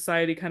Turkish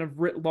society kind of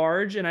writ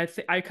large. And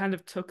I kind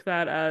of took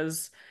that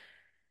as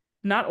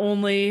not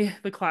only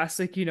the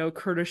classic,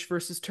 Kurdish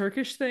versus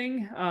Turkish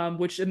thing,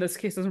 which in this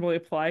case doesn't really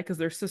apply because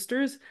they're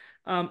sisters,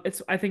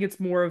 It's I think it's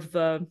more of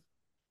the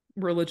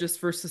religious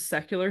versus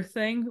secular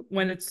thing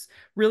when it's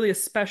really,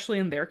 especially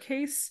in their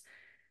case,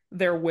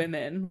 they're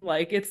women.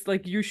 Like it's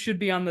like you should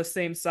be on the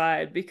same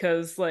side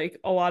because like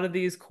a lot of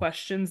these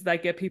questions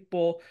that get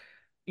people,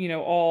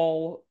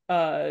 all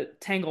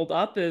tangled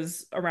up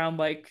is around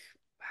like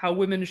how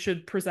women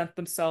should present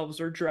themselves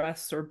or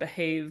dress or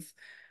behave.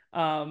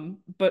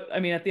 But I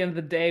mean, at the end of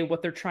the day,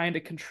 what they're trying to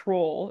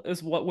control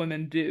is what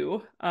women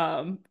do,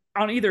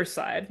 on either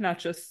side, not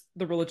just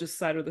the religious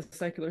side or the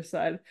secular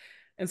side.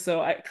 And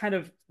so I kind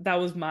of that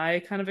was my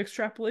kind of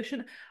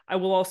extrapolation. I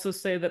will also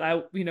say that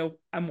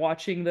I'm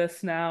watching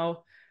this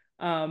now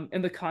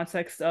in the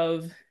context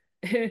of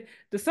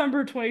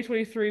December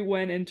 2023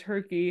 when in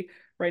Turkey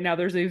right now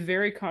there's a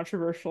very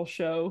controversial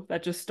show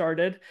that just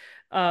started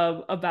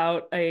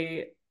about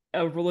a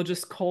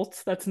religious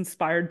cult that's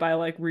inspired by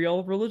like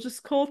real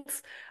religious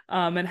cults,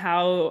 and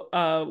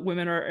how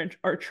women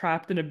are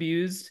trapped and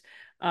abused,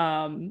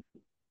 um,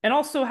 and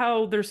also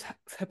how there's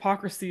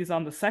hypocrisies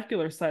on the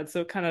secular side. So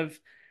it kind of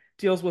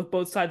deals with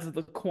both sides of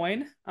the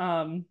coin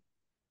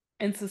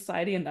in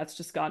society, and that's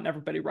just gotten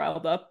everybody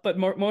riled up. But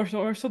more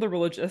so the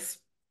religious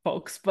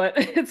folks, but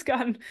it's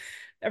gotten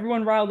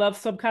everyone riled up.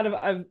 So I'm kind of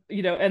I've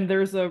and there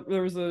was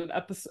an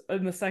episode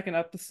in the second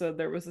episode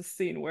there was a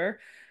scene where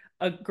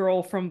a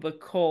girl from the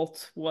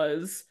cult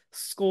was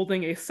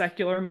scolding a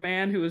secular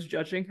man who was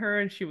judging her,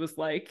 and she was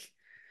like,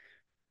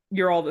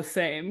 "You're all the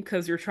same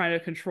because you're trying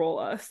to control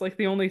us. Like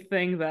the only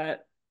thing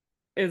that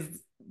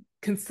is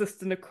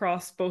consistent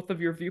across both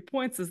of your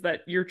viewpoints is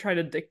that you're trying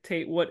to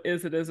dictate what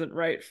is and isn't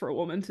right for a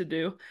woman to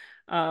do."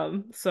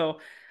 So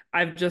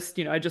I've just,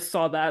 I just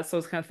saw that, so I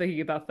was kind of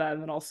thinking about that,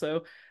 and then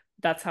also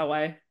that's how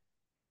I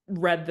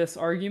read this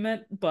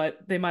argument, but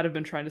they might have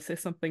been trying to say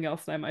something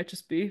else, and I might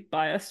just be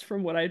biased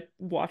from what I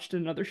watched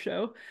in another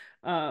show.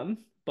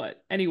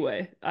 But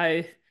anyway,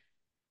 I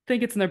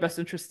think it's in their best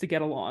interest to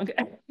get along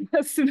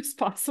as soon as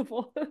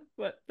possible,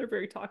 but they're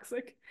very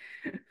toxic.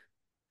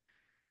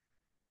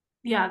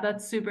 Yeah,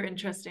 that's super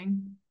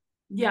interesting.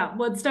 Yeah,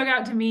 what stuck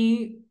out to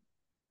me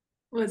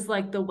was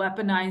like the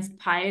weaponized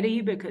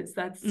piety because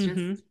that's just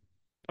Hmm.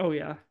 Oh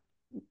yeah.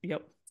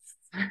 Yep.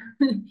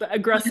 The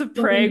aggressive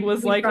praying honestly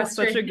was really like such a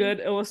frustrating. good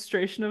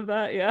illustration of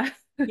that. Yeah.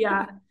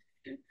 Yeah.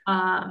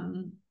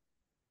 Um,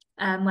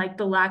 and like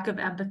the lack of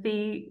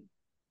empathy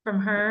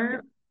from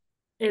her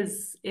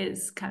is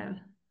kind of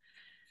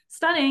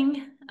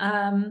stunning.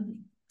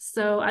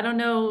 So I don't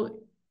know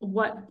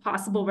what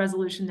possible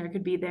resolution there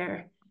could be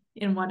there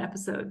in one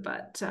episode,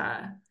 but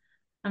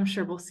I'm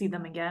sure we'll see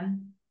them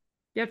again.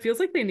 Yeah, it feels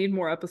like they need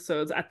more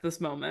episodes at this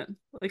moment.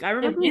 Like It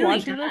really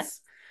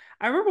does.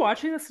 I remember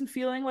watching this and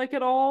feeling like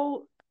it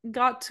all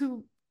got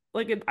to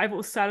I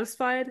was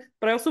satisfied,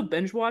 but I also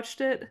binge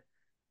watched it.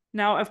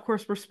 Now, of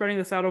course, we're spreading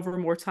this out over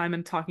more time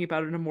and talking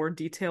about it in a more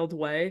detailed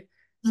way.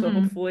 So Mhm.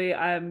 hopefully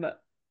I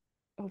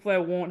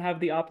won't have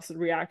the opposite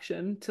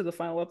reaction to the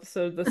final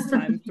episode this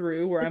time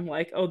through, where I'm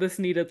like, oh, this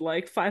needed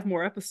like five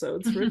more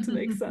episodes for it to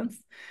make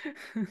sense.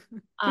 There's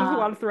a Uh,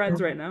 lot of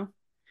threads right now.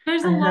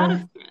 there's a I lot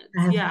have of I threads.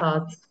 have Yeah.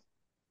 thoughts.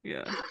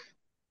 Yeah.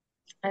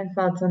 I have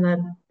thoughts on that,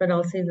 but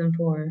I'll save them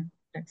for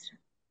next time.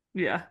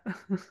 Yeah.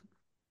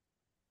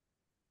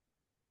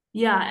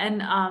 Yeah.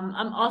 And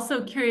I'm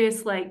also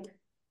curious, like,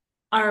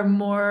 are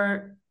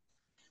more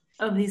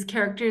of these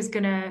characters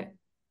gonna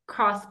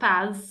cross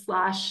paths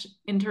slash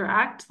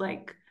interact?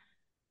 Like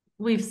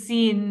we've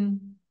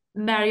seen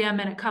Mariam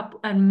and a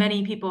couple and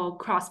many people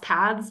cross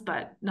paths,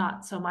 but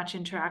not so much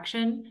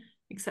interaction,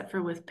 except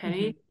for with Hmm.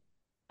 Peri.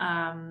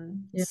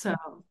 Yeah. So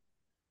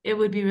it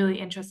would be really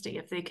interesting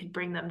if they could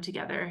bring them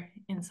together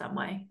in some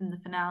way in the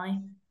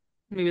finale.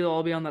 Maybe they'll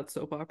all be on that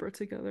soap opera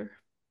together.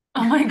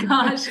 Oh my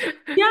gosh.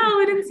 Yeah,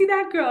 we didn't see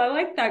that girl. I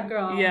like that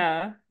girl.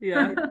 Yeah,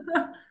 yeah.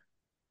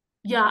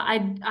 Yeah,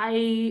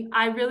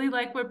 I really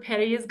like where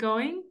Peri is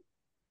going.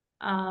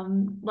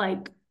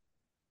 Like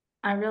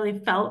I really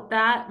felt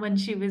that when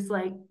she was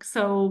like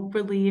so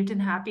relieved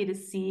and happy to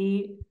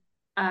see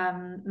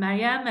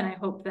Mariam, and I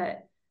hope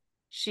that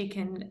she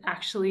can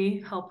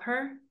actually help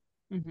her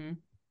Hmm.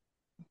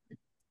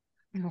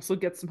 And also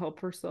get some help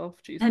herself.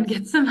 and Jesus.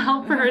 get some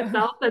help for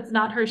herself. That's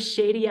not her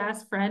shady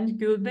ass friend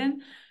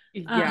Gubin. Uh,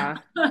 Yeah.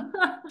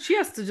 She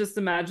has to just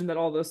imagine that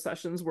all those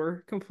sessions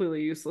were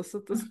completely useless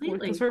at this point because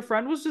completely. her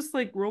friend was just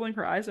like rolling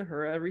her eyes at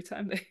her every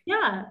time they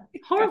Yeah,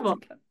 got horrible,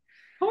 together.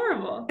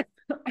 horrible.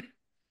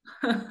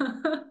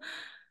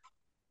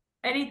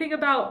 Anything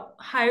about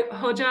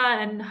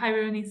Hoja and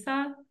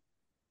Hirunisa?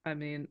 I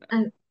mean,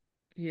 I,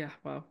 yeah,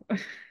 wow.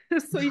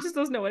 So he just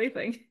doesn't know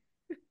anything.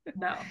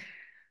 No.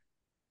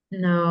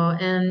 no,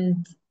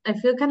 and I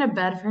feel kind of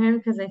bad for him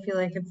because I feel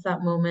like it's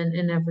that moment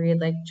in every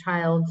like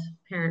child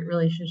parent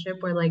relationship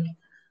where like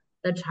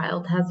the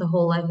child has a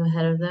whole life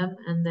ahead of them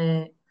and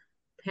the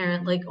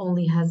parent like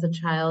only has a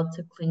child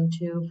to cling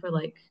to for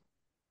like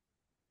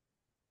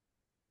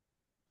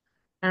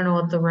I don't know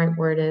what the right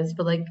word is,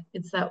 but like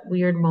it's that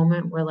weird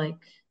moment where like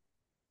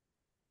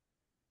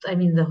I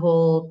mean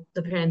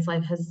the parent's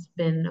life has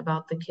been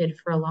about the kid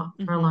for a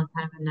Hmm. long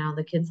time and now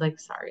the kid's like,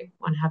 sorry,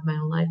 want to have my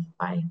own life.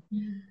 Bye.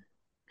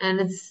 And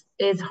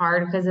it's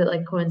hard because it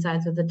like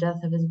coincides with the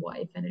death of his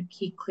wife, and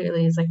he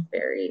clearly is like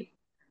very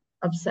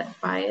upset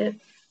by it,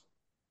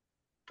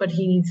 but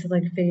he needs to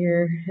like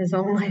figure his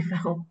own life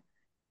out.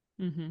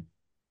 Hmm.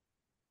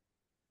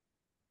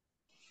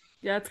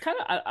 Yeah, it's kind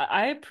of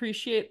I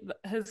appreciate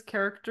his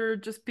character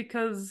just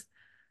because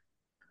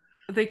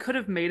they could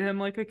have made him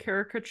like a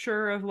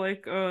caricature of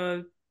like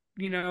a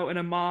an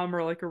imam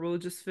or like a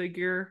religious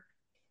figure,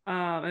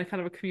 and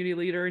kind of a community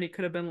leader, and he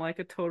could have been like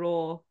a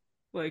total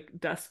like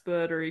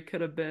despot, or he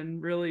could have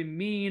been really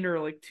mean or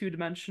like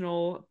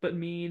two-dimensional but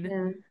mean,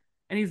 Yeah,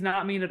 and he's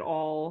not mean at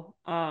all.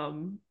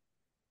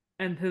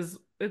 And his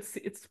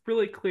it's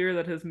really clear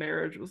that his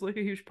marriage was like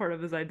a huge part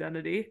of his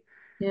identity.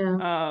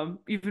 yeah,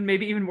 Even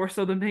maybe even more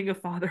so than being a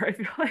father. I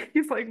feel like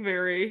he's like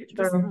very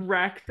just true.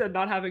 wrecked and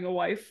not having a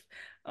wife.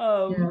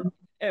 Yeah,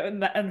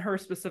 And her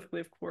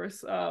specifically, of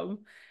course.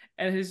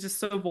 And he's just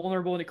so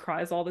vulnerable and he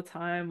cries all the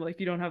time. Like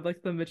you don't have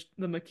like the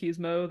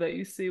machismo that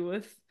you see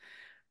with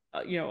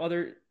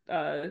other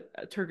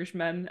Turkish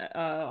men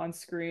on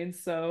screen.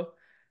 So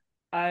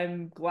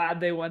I'm glad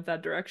they went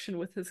that direction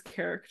with his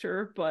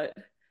character, but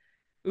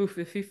oof,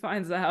 if he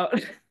finds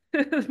out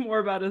more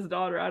about his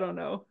daughter, I don't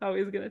know how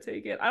he's gonna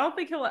take it. I don't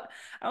think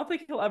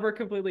he'll ever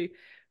completely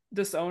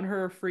disown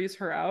her or freeze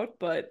her out,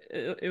 but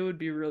it would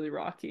be really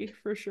rocky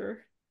for sure.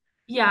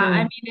 Yeah, I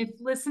yeah. mean, if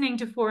listening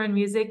to foreign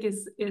music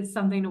is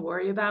something to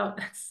worry about,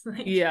 it's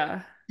like,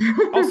 Yeah.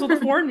 Also, the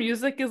foreign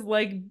music is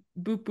like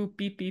boop boop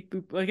beep beep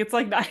boop. Like it's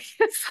like nice.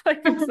 It's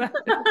like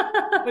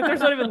like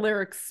there's not even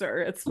lyrics, sir.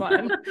 It's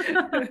fine.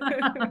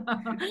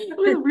 it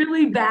was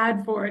really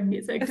bad foreign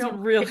music, It's don't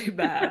really worry.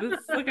 bad.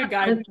 It's like a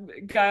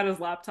guy on his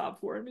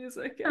laptop foreign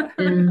music. Yeah.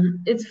 And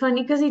it's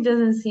funny because he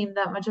doesn't seem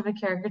that much of a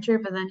caricature,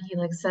 but then he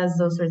like says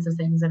those sorts of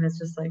things, and it's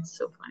just like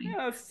so funny.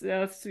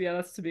 That's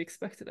to be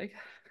expected, I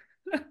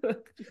guess.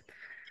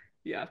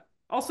 Yeah.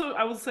 Also,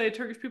 I will say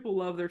Turkish people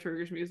love their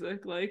Turkish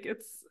music. Like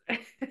it's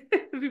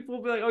people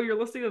will be like, "Oh, you're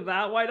listening to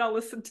that? Why not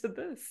listen to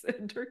this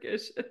in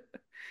Turkish?"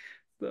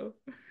 So,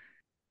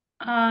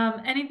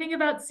 Anything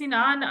about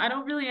Sinan? I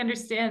don't really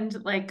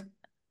understand like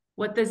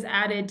what this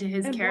added to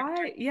his and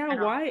character why, yeah, at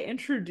all. why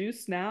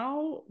introduce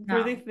now?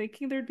 Were they No.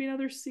 thinking there'd be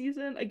another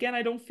season? Again,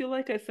 I don't feel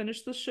like I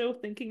finished the show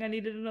thinking I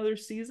needed another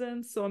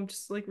season, so I'm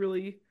just like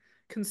really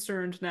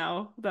concerned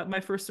now that my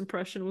first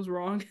impression was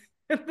wrong.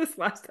 And this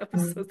last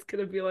Um, episode's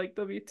gonna be like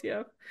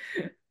WTF.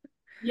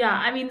 Yeah,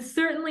 I mean,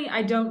 certainly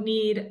I don't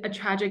need a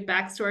tragic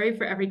backstory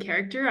for every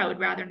character. I would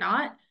rather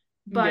not.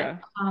 But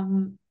Yeah,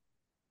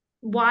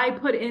 why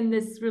put in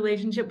this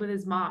relationship with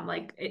his mom?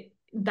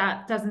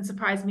 That doesn't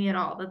surprise me at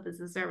all that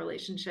this is their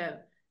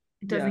relationship.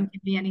 It yeah, doesn't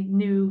give me any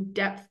new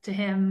depth to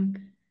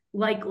him,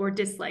 like or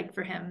dislike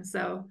for him.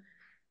 So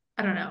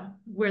I don't know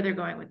where they're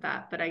going with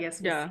that, but I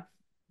guess we'll see yeah.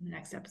 in the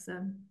next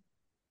episode.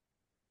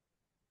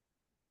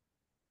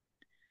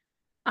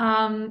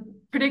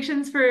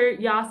 Predictions for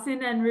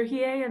Yasin and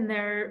Ruhiye and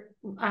their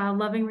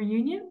loving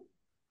reunion.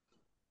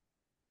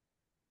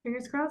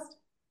 Fingers crossed.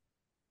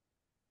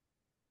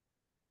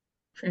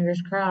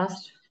 Fingers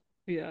crossed.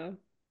 Yeah.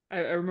 I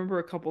remember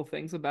a couple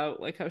things about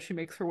like how she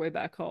makes her way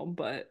back home,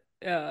 but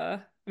I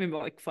mean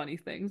like funny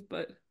things,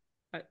 but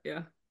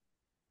yeah,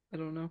 I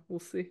don't know. We'll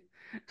see.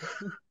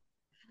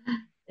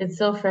 It's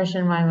so fresh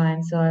in my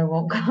mind, so I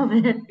won't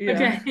comment.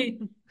 Yeah. Okay.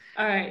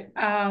 All right.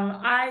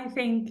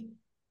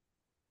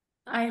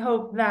 I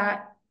hope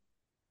that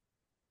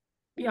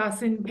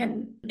Yasin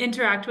can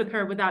interact with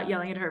her without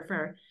yelling at her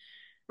for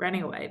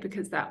running away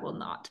because that will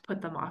not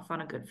put them off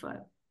on a good foot.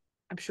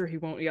 I'm sure he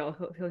won't yell.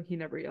 He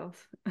never yells.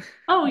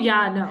 Oh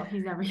yeah, no, he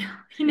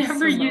He's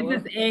never so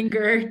uses mellow.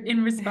 anger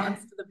in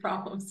response to the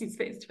problems he's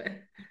faced with.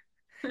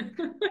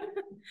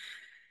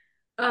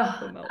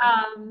 So Ugh, mellow.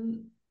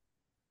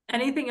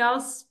 anything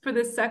else for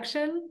this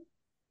section?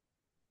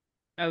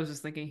 I was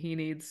just thinking he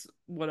needs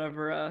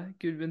whatever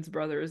Gudvin's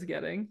brother is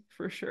getting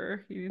for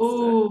sure. He needs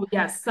to Oh,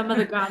 yes, some of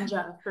the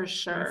ganja for he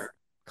needs to sure.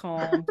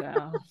 calm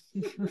down.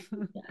 Yes.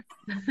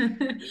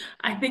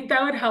 I think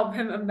that would help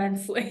him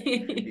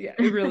immensely. Yeah,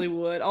 it really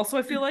would. Also,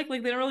 I feel like they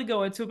don't really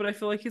go into it, but I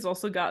feel like he's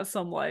also got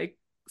some like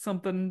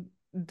something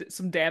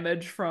some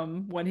damage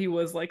from when he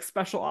was like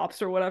special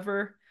ops or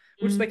whatever,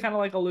 which they Mm, kind of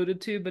like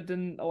alluded to but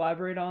didn't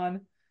elaborate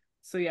on.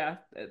 So yeah,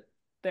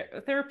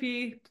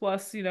 therapy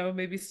plus,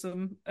 maybe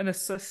some an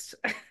assist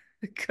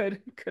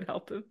could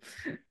help him.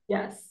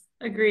 yes,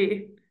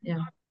 agree.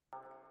 Yeah.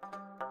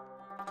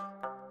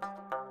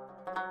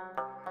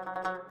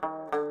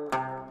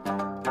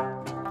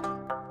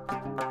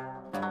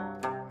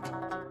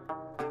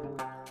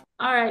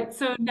 All right,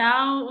 so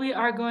now we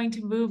are going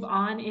to move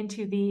on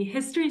into the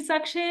history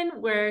section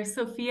where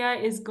Sophia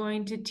is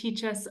going to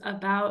teach us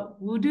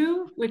about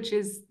wudu, which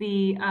is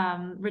the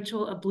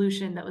ritual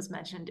ablution that was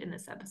mentioned in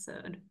this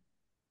episode.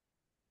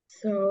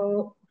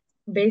 So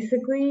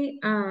basically,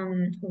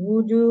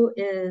 wudu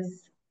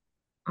is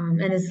an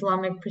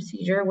Islamic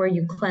procedure where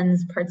you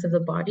cleanse parts of the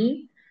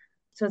body.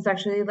 So it's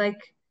actually like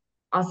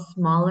a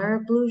smaller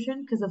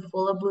ablution because a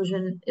full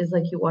ablution is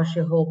like you wash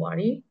your whole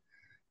body.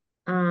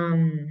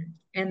 Um,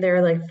 And there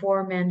are like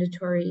four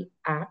mandatory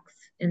acts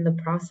in the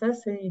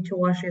process. So you need to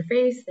wash your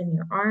face, then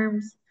your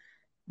arms,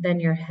 then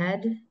your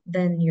head,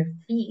 then your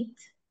feet.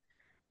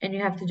 And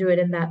you have to do it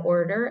in that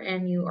order.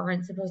 And you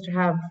aren't supposed to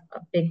have a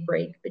big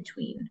break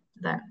between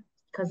them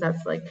because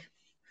that's like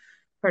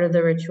part of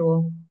the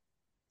ritual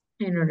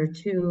in order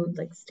to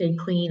like stay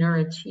clean or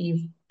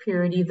achieve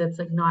purity that's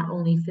like not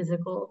only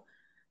physical,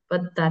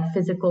 but that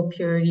physical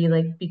purity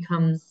like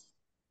becomes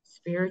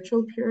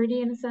spiritual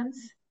purity in a sense.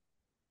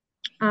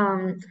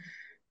 Um,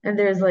 and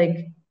there's like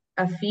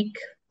a fiqh,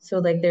 so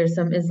like there's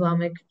some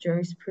Islamic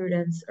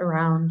jurisprudence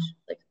around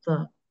like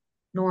the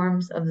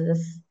norms of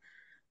this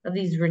of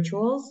these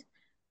rituals.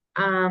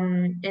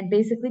 And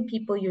basically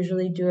people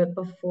usually do it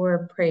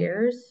before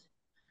prayers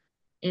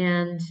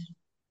and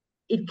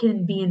it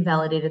can be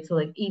invalidated. So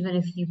like even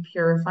if you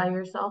purify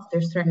yourself,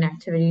 there's certain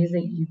activities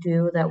that you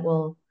do that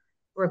will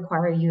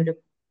require you to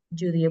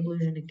do the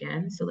ablution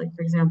again. So like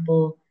for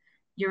example,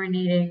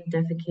 urinating,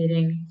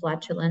 defecating,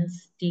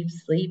 flatulence, deep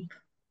sleep,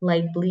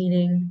 light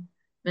bleeding,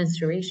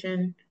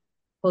 menstruation,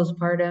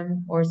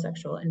 postpartum, or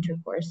sexual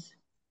intercourse.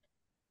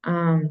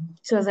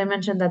 So as I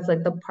mentioned, that's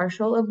like the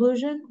partial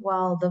ablution,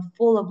 while the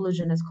full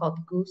ablution is called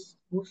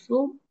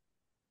ghusl.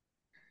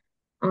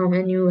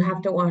 And you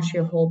have to wash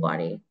your whole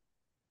body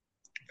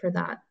for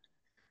that.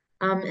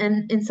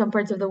 And in some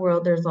parts of the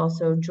world, there's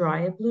also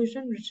dry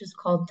ablution, which is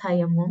called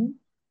tayammum.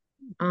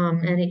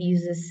 And it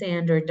uses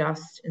sand or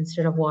dust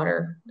instead of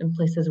water in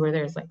places where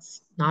there's like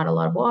not a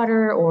lot of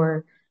water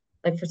or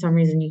like for some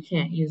reason you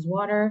can't use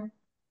water.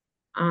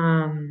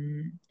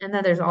 And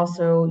then there's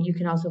also, you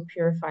can also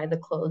purify the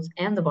clothes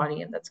and the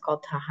body, and that's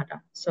called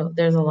tahara. So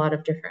there's a lot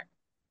of different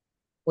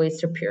ways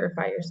to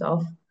purify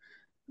yourself.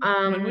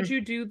 When would Um,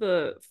 you do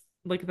the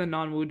like the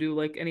non-wudu,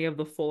 like any of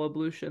the full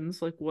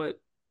ablutions? Like what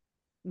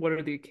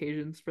are the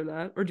occasions for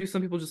that? Or do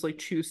some people just like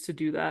choose to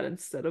do that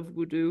instead of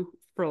wudu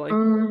for like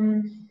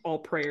all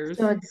so prayers?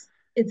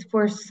 it's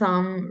for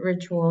some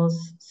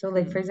rituals. So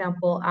like for Mm.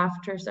 example,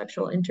 after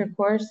sexual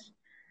intercourse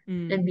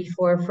Mm. and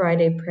before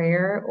Friday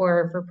prayer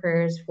or for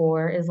prayers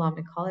for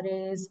Islamic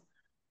holidays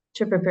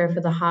to prepare for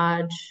the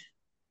Hajj,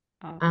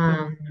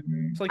 Okay.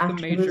 It's like the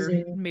after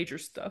losing, major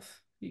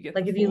stuff. You get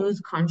the like if you full. lose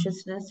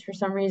consciousness for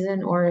some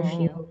reason or if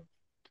you Oh.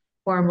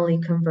 formally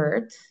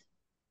convert.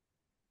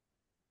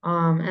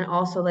 And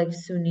also like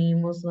Sunni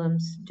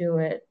Muslims do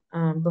it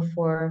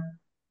before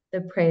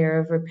the prayer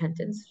of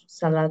repentance,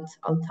 Salat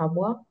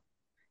al-Tabwa.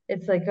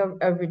 It's like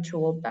a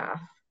ritual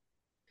bath.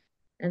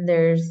 And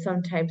there's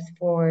some types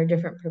for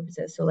different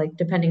purposes. So like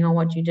depending on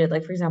what you did,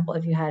 like for example,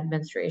 if you had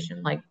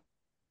menstruation, like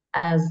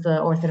as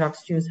the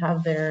Orthodox Jews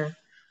have their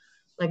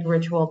like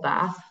ritual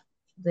bath,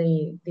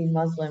 the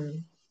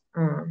Muslim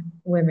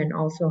women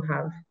also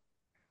have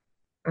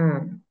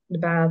the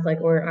bath,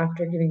 like or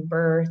after giving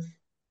birth.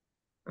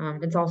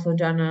 It's also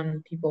done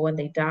on people when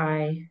they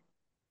die.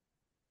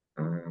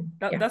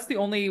 Yeah. That's the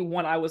only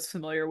one I was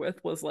familiar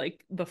with was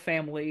like the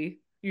family,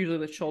 usually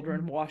the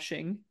children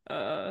washing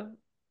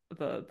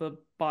the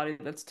body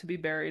that's to be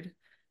buried.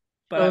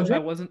 But I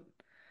Children? wasn't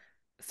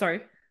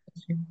sorry.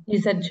 You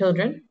said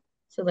children?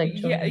 So like Yeah,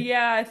 children.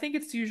 yeah, I think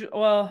it's usually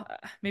well,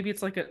 maybe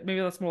it's like a maybe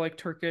that's more like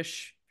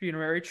Turkish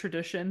funerary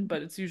tradition,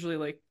 but it's usually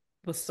like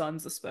the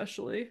sons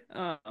especially, if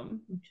it's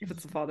the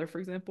Interesting. father, for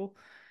example.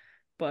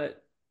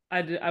 But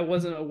I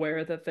wasn't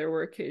aware that there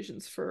were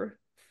occasions for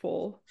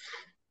full,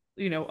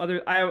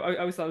 other I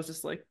always thought it was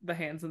just like the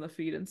hands and the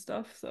feet and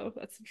stuff, so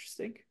that's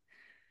interesting.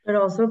 But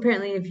also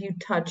apparently if you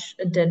touch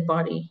a dead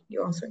body,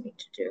 you also need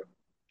to do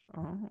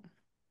Oh.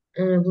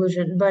 an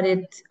ablution. But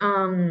it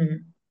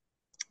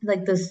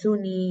like the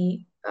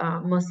Sunni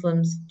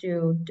Muslims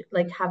do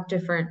like have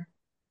different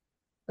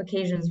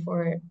occasions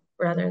for it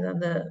rather than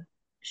the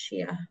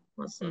Shia Hmm.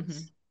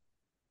 Muslims.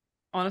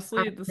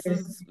 Honestly, this There's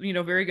is,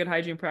 very good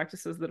hygiene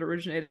practices that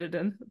originated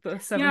in the Yeah,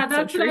 7th that's what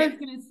I century. was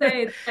gonna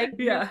say. It's like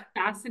really Yeah.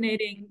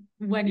 fascinating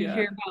when you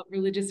hear Yeah. about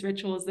religious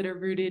rituals that are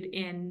rooted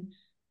in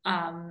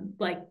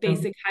like no,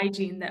 basic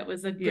hygiene that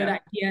was a good Yeah.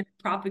 idea to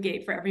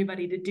propagate for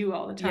everybody to do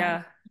all the time.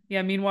 Yeah.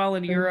 Yeah. Meanwhile,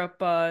 in no. Europe,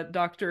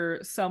 Dr.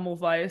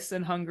 Semmelweis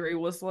in Hungary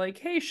was like,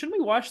 hey, shouldn't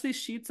we wash these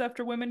sheets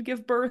after women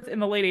give birth in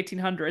the late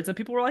 1800s? And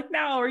people were like, no,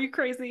 are you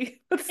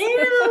crazy?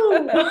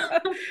 Ew!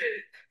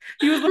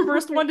 He was the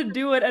first one to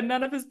do it, and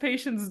none of his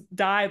patients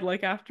died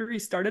like after he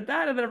started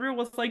that. And then everyone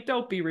was like,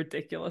 don't be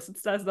ridiculous. It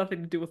has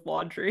nothing to do with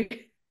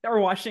laundry or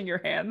washing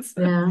your hands.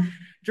 Yeah,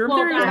 Germ Well,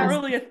 theory was yeah, not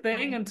that's really a thing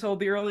fine. until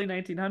the early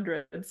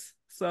 1900s.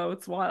 So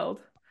it's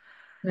wild.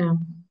 yeah.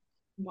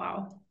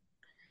 Wow.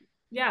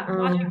 Yeah,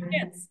 wash your Um,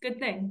 hands. Good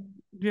thing.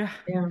 Yeah.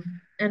 yeah.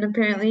 And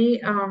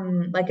apparently,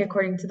 like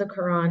according to the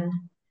Quran,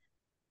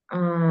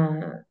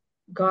 Uh,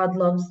 God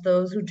loves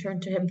those who turn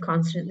to him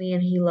constantly,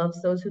 and he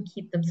loves those who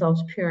keep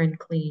themselves pure and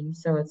clean.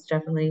 So it's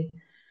definitely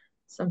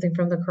something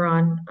from the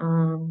Quran.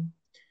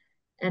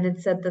 And it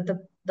said that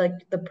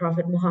the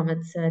Prophet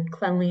Muhammad said,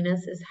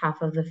 cleanliness is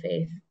half of the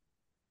faith,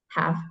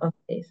 half of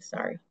faith,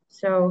 sorry.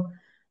 So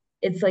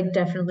it's like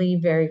definitely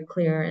very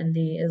clear in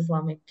the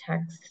Islamic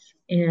text.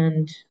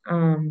 And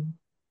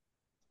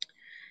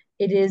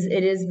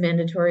it is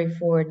mandatory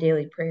for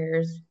daily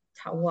prayers,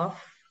 tawaf,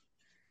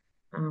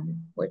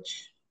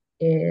 which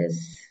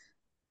is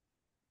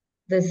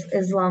this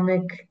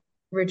Islamic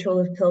ritual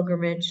of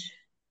pilgrimage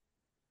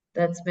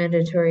that's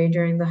mandatory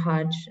during the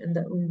Hajj and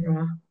the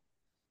Umrah.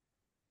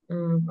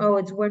 Oh,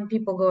 it's when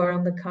people go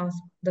around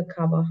the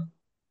Kaaba.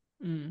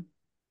 Mm.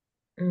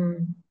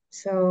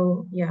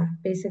 So yeah,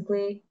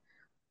 basically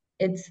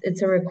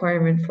it's a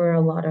requirement for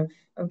a lot of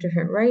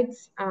different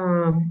rites.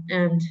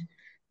 And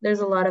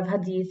there's a lot of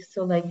hadith,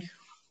 so like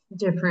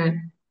different,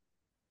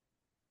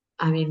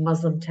 I mean,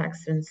 Muslim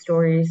texts and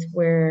stories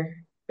where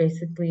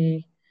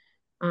basically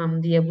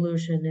the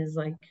ablution is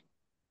like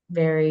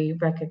very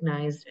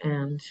recognized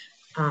and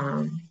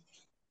um,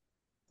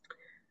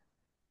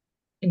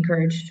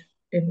 encouraged,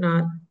 if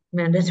not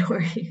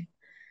mandatory.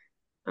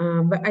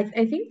 But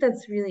I think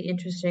that's really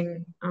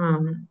interesting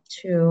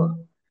to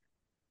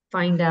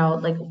find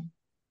out like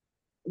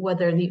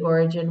whether the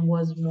origin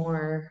was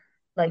more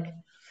like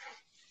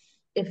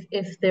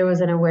if there was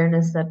an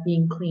awareness that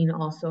being clean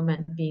also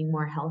meant being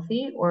more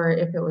healthy, or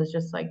if it was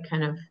just like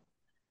kind of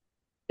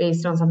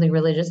based on something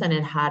religious and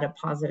it had a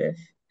positive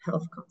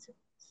health consequence.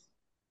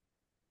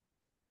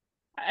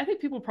 I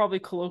think people probably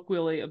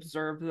colloquially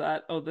observed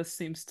that, oh, this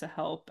seems to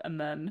help, and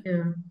then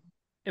Yeah,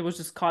 it was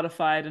just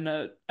codified in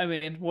a, I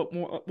mean, what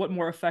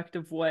more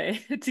effective way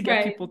to get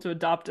Right. people to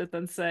adopt it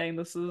than saying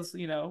this is,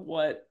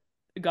 what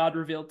God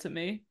revealed to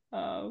me.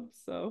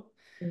 So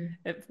yeah,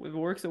 if it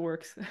works, it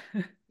works.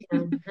 yeah.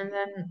 And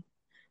then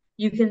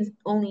you can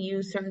only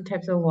use certain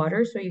types of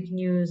water, so you can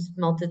use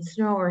melted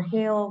snow or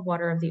hail,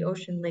 water of the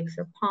ocean, lakes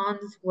or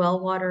ponds, well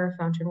water,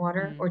 fountain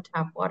water, Mm, or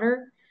tap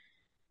water.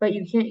 But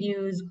you can't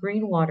use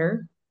green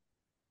water,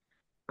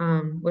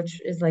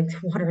 which is like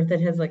water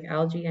that has like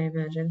algae, I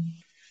imagine.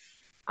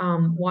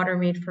 Water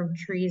made from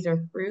trees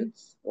or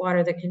fruits,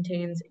 water that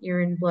contains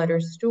urine, blood, or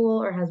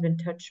stool, or has been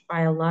touched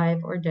by a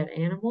live or dead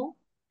animal.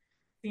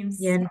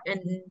 Seems Yeah, smart.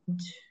 and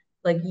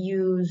like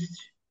used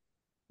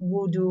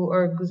wudu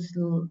or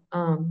ghusl,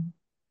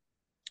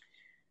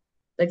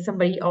 like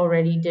somebody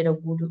already did a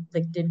wudu,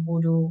 like did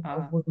wudu or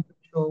uh, wudu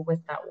ritual with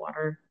that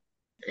water.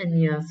 And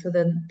yeah, so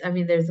then I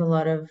mean, there's a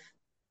lot of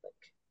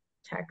like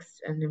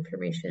text and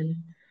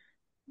information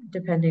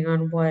depending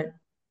on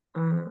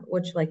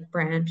which like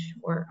branch,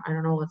 or I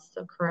don't know what's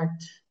the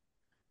correct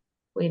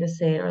way to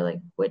say it, or like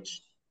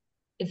which,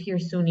 if you're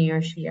Sunni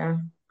or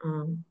Shia.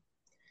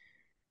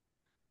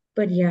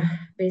 But yeah,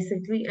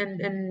 basically,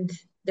 and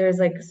there's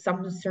like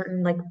some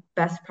certain like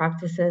best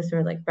practices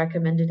or like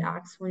recommended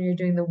acts when you're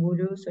doing the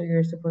wudu. So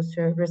you're supposed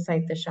to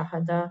recite the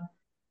shahada,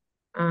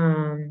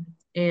 um,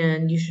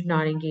 and you should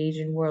not engage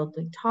in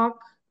worldly talk.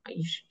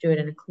 You should do it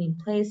in a clean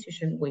place. You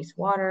shouldn't waste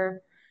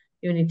water.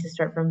 You need to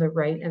start from the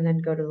right and then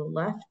go to the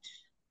left.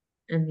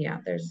 And yeah,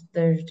 there's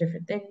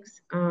different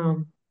things.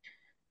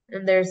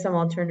 And there's some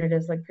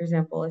alternatives, like for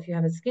example, if you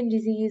have a skin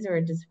disease or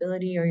a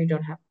disability or you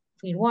don't have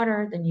clean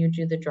water, then you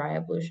do the dry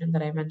ablution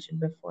that I mentioned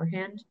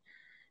beforehand.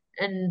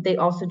 And they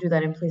also do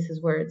that in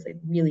places where it's like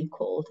really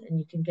cold and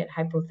you can get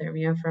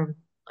hypothermia from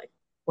like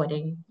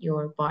wetting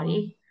your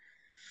body.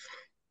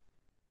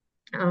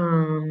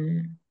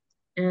 Um,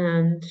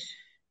 and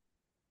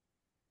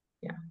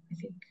yeah, I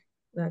think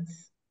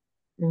that's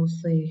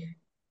mostly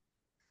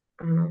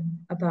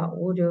about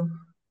wudu.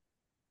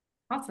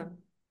 Awesome.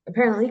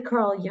 Apparently,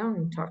 Carl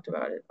Jung talked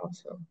about it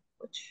also,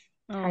 which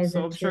oh, ties so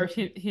I'm into sure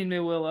he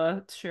knew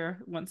we'll share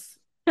once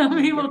we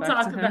We get will back to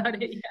talk him.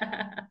 about it.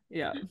 Yeah.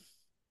 Yeah.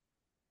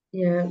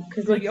 yeah,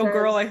 because Like, it oh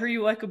girl, I says hear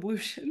you like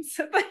ablutions.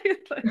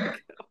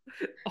 Like,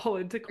 all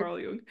into Carl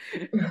Jung.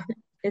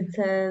 it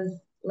says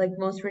like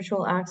most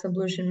ritual acts,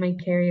 ablution might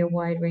carry a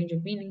wide range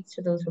of meanings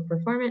to those who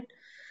perform it.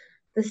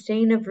 The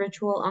stain of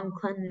ritual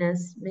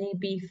uncleanness may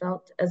be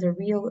felt as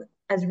real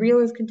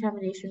as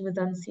contamination with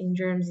unseen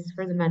germs is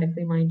for the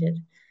medically minded.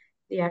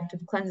 The act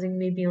of cleansing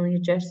may be only a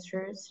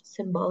gesture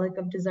symbolic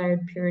of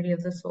desired purity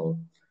of the soul.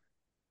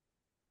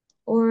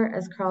 Or,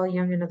 as Carl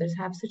Jung and others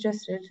have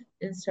suggested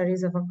in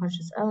studies of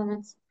unconscious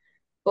elements,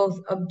 both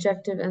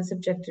objective and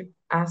subjective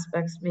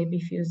aspects may be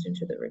fused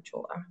into the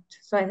ritual act.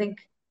 So I think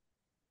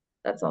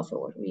that's also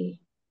what we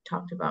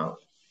talked about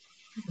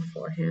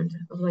beforehand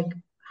of like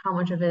how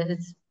much of it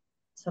is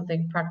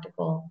something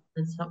practical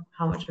and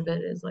how much of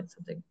it is like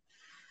something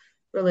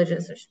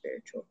religious or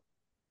spiritual.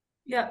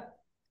 Yeah.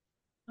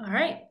 All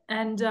right.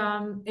 And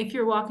if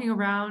you're walking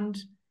around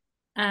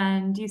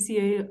and you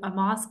see a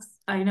mosque,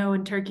 I know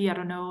in Turkey, I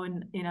don't know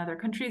in other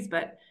countries,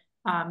 but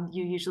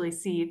you usually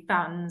see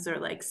fountains or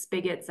like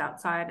spigots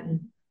outside, and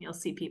you'll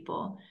see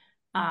people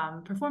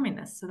performing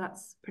this. So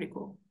that's pretty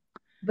cool.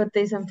 But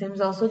they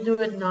sometimes also do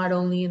it not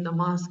only in the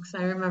mosques.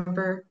 I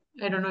remember,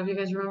 I don't know if you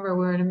guys remember,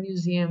 we're in a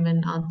museum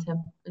in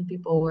Antep and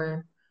people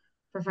were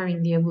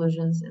performing the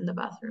ablutions in the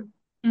bathroom.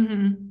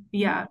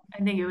 Yeah,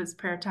 I think it was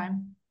prayer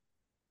time.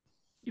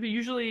 But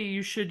usually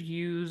you should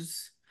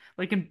use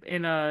like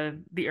in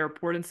the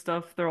airport and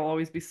stuff, there'll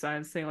always be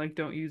signs saying like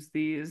don't use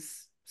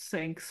these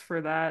sinks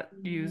for that.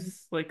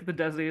 Use like the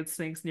designated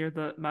sinks near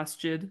the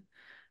masjid,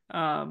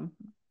 um,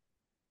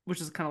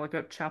 which is kind of like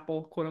a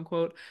chapel, quote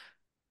unquote.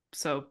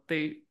 so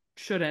they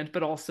shouldn't,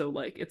 but also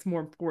like it's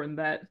more important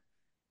that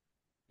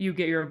you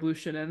get your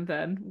ablution in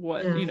than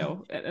what, Yeah.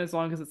 as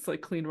long as it's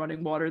like clean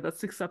running water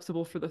that's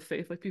acceptable for the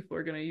faith, like people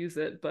are going to use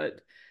it.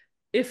 But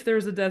if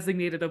there's a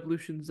designated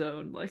ablution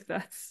zone, like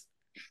that's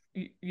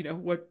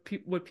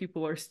what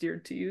people are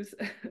steered to use.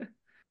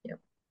 Yep.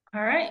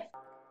 All right.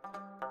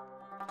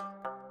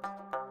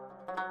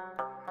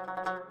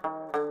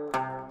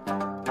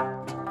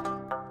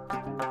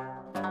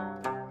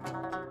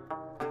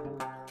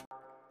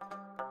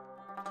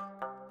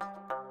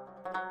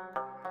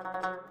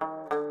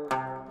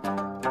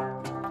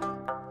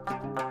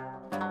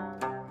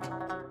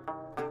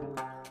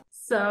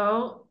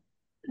 So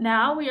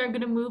now we are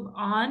going to move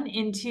on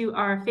into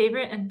our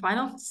favorite and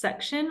final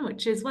section,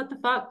 which is what the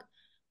fuck,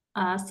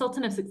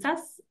 Sultan of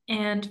Success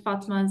and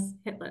Fatma's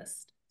hit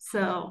list.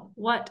 So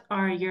what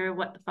are your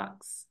what the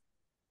fucks?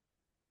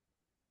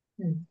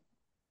 Hmm.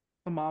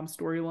 The mom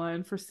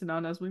storyline for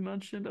Sinan, as we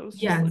mentioned, I was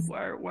just like, Yes.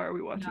 why are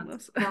we watching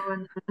Yes. this?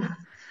 Oh, and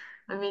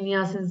I mean,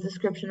 Yasin's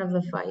description of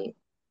the fight.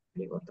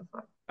 What the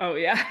fuck? Oh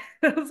yeah,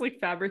 that was like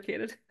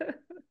fabricated.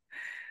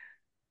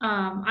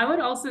 I would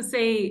also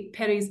say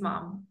Peri's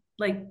mom.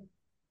 Like,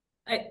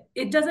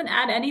 it doesn't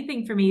add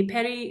anything for me.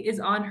 Peri is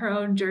on her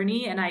own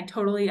journey, and I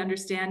totally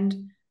understand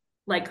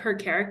like her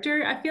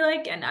character, I feel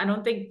like, and I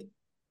don't think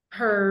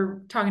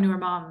her talking to her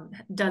mom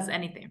does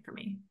anything for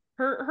me.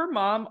 Her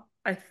mom,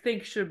 I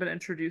think, should have been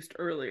introduced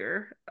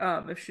earlier,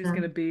 if she's Yeah.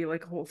 gonna be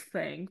like a whole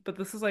thing. But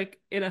this is like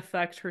in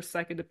effect her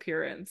second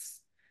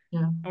appearance.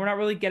 Yeah. And we're not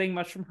really getting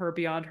much from her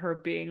beyond her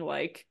being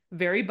like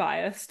very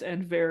biased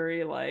and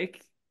very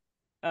like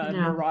Yeah.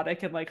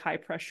 neurotic and like high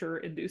pressure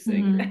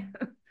inducing.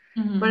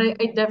 Mm-hmm. But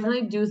Mm-hmm. I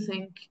definitely do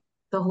think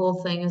the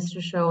whole thing is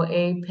to show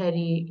A,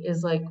 Petty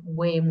is like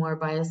way more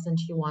biased than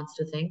she wants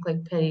to think.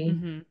 Like Petty,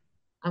 Hmm.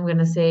 I'm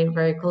gonna say it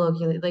very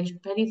colloquially, like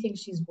Petty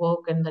thinks she's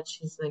woke and that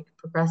she's like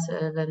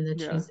progressive and that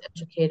Yeah. she's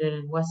educated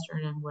and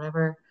Western and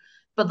whatever.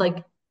 But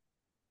like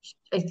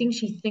I think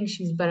she thinks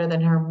she's better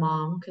than her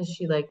mom because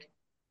she like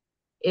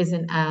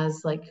isn't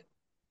as like,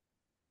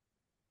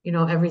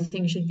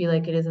 everything should be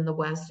like it is in the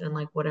West and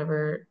like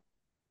whatever,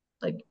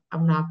 like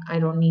I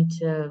don't need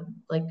to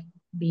like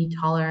be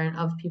tolerant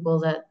of people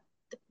that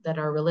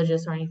are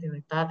religious or anything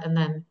like that. And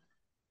then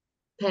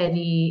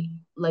Petty,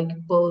 like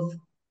both,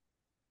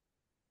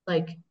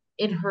 like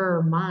in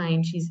her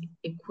mind, she's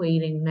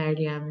equating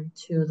Maryam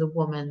to the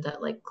woman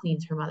that like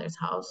cleans her mother's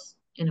house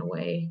in a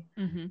way.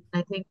 Hmm.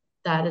 I think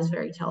that is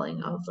very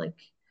telling of like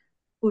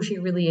who she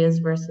really is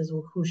versus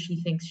who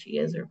she thinks she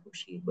is or who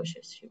she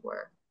wishes she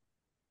were.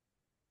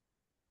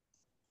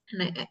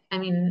 And I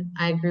mean,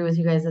 I agree with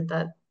you guys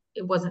that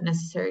it wasn't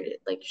necessary to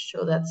like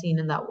show that scene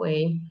in that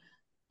way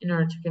in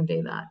order to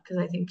convey that because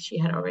I think she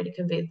had already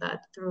conveyed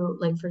that through,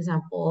 like, for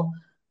example,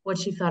 what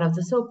she thought of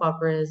the soap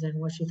operas and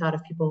what she thought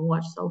of people who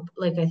watch soap.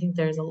 Like, I think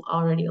there's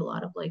already a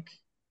lot of like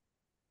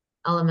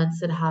elements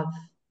that have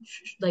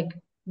like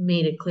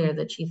made it clear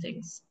that she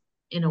thinks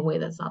in a way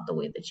that's not the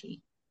way that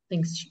she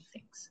thinks she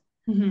thinks.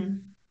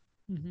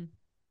 Mm-hmm. Hmm.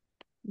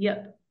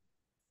 Yep.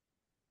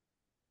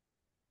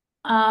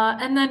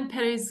 And then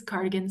Peri's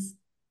cardigans.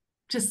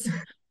 Just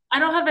I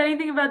don't have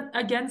anything about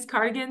against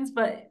cardigans,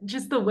 but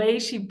just the way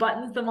she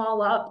buttons them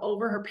all up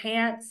over her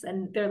pants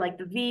and they're like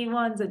the V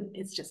ones, and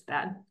it's just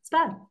bad. It's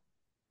bad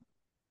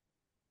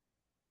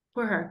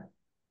for her.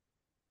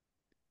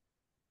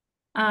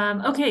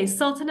 Okay,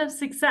 Sultan of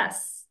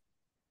Success.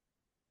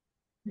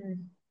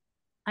 Mm.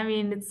 I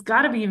mean, it's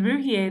got to be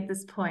Ruhiye at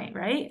this point,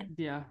 right?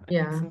 Yeah, I think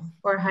Yeah. so.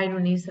 Or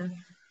Hairunisa,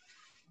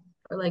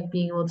 or like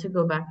being able to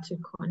go back to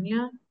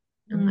Konya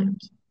and like Mm-hmm.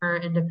 keep her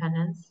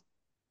independence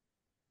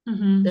She,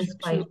 she,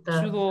 despite she was the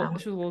a little family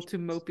she was a little too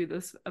issues. mopey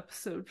this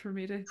episode for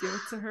me to give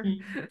it to her.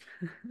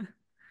 Mm-hmm.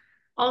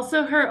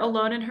 Also, her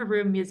alone in her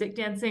room music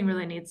dancing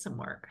really needs some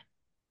work.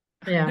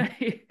 Yeah.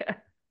 Yeah.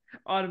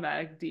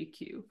 Automatic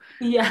DQ.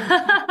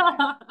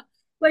 Yeah.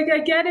 Like I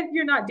get if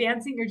you're not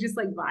dancing, you're just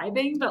like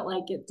vibing, but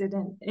like it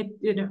didn't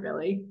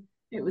really,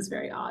 it was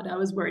very odd. I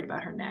was worried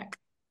about her neck.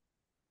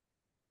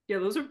 Yeah,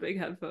 those are big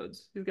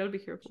headphones. You've got to be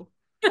careful.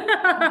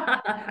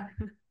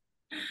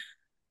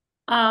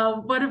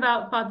 What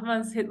about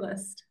Fatma's hit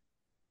list?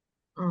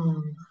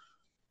 Um,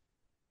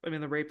 I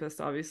mean, the rapist,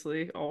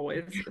 obviously,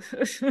 always.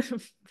 Gu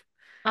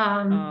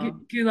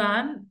Um,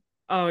 Gulan.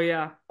 oh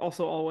yeah,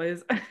 also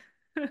always.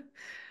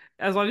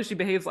 As long as she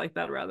behaves like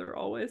that, rather,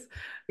 always.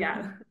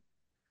 Yeah.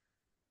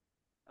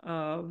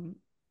 Um,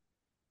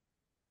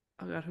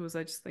 oh god, who was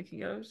I just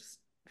thinking of? Just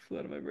flew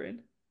out of my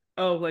brain.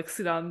 Oh, like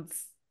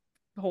Sudan's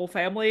whole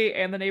family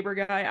and the neighbor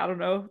guy. I don't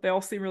know. They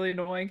all seem really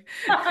annoying.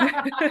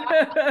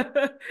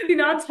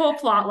 Sinan's whole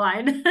plot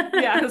line.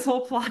 Yeah, his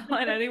whole plot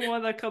line.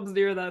 Anyone that comes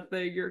near that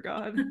thing, you're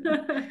gone.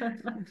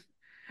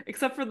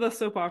 Except for the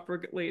soap opera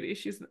lady.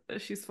 She's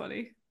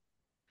funny.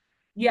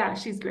 Yeah,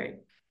 she's great.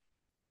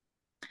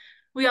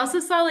 We also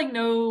saw like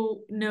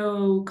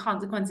no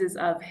consequences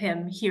of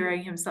him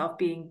hearing himself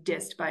being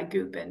dissed by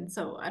Goop, and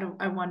so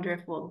I wonder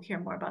if we'll hear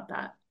more about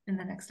that in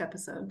the next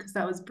episode because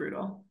that was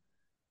brutal.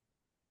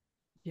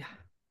 Yeah.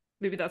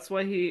 Maybe that's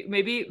why he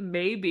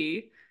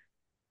maybe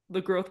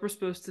the growth we're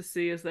supposed to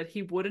see is that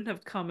he wouldn't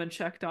have come and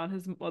checked on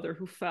his mother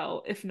who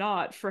fell if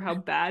not for how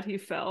bad he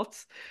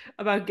felt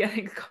about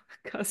getting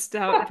cussed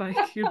out by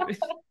Cuban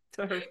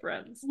to her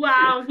friends.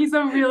 Wow, he's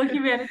a real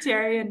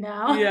humanitarian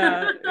now.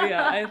 Yeah,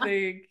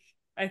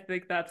 I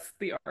think that's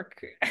the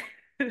arc.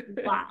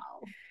 Wow.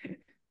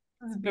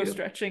 That's No beautiful.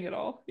 stretching at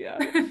all. Yeah.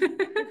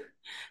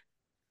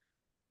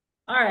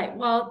 All right.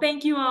 Well,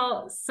 thank you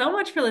all so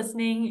much for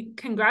listening.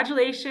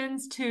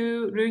 Congratulations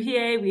to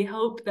Ruhie. We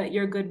hope that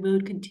your good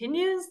mood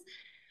continues.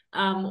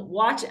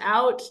 Watch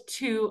out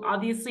to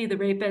obviously the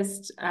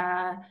rapist.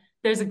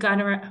 There's a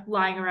gun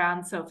lying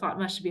around, so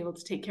Fatma should be able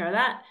to take care of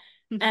that.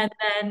 And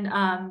then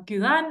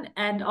Gulan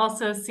and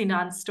also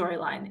Sinan's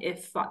storyline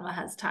if Fatma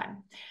has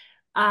time.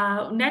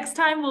 Next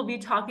time, we'll be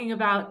talking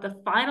about the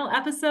final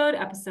episode,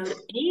 episode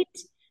 8.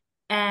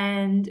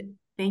 And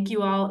thank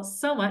you all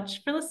so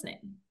much for listening.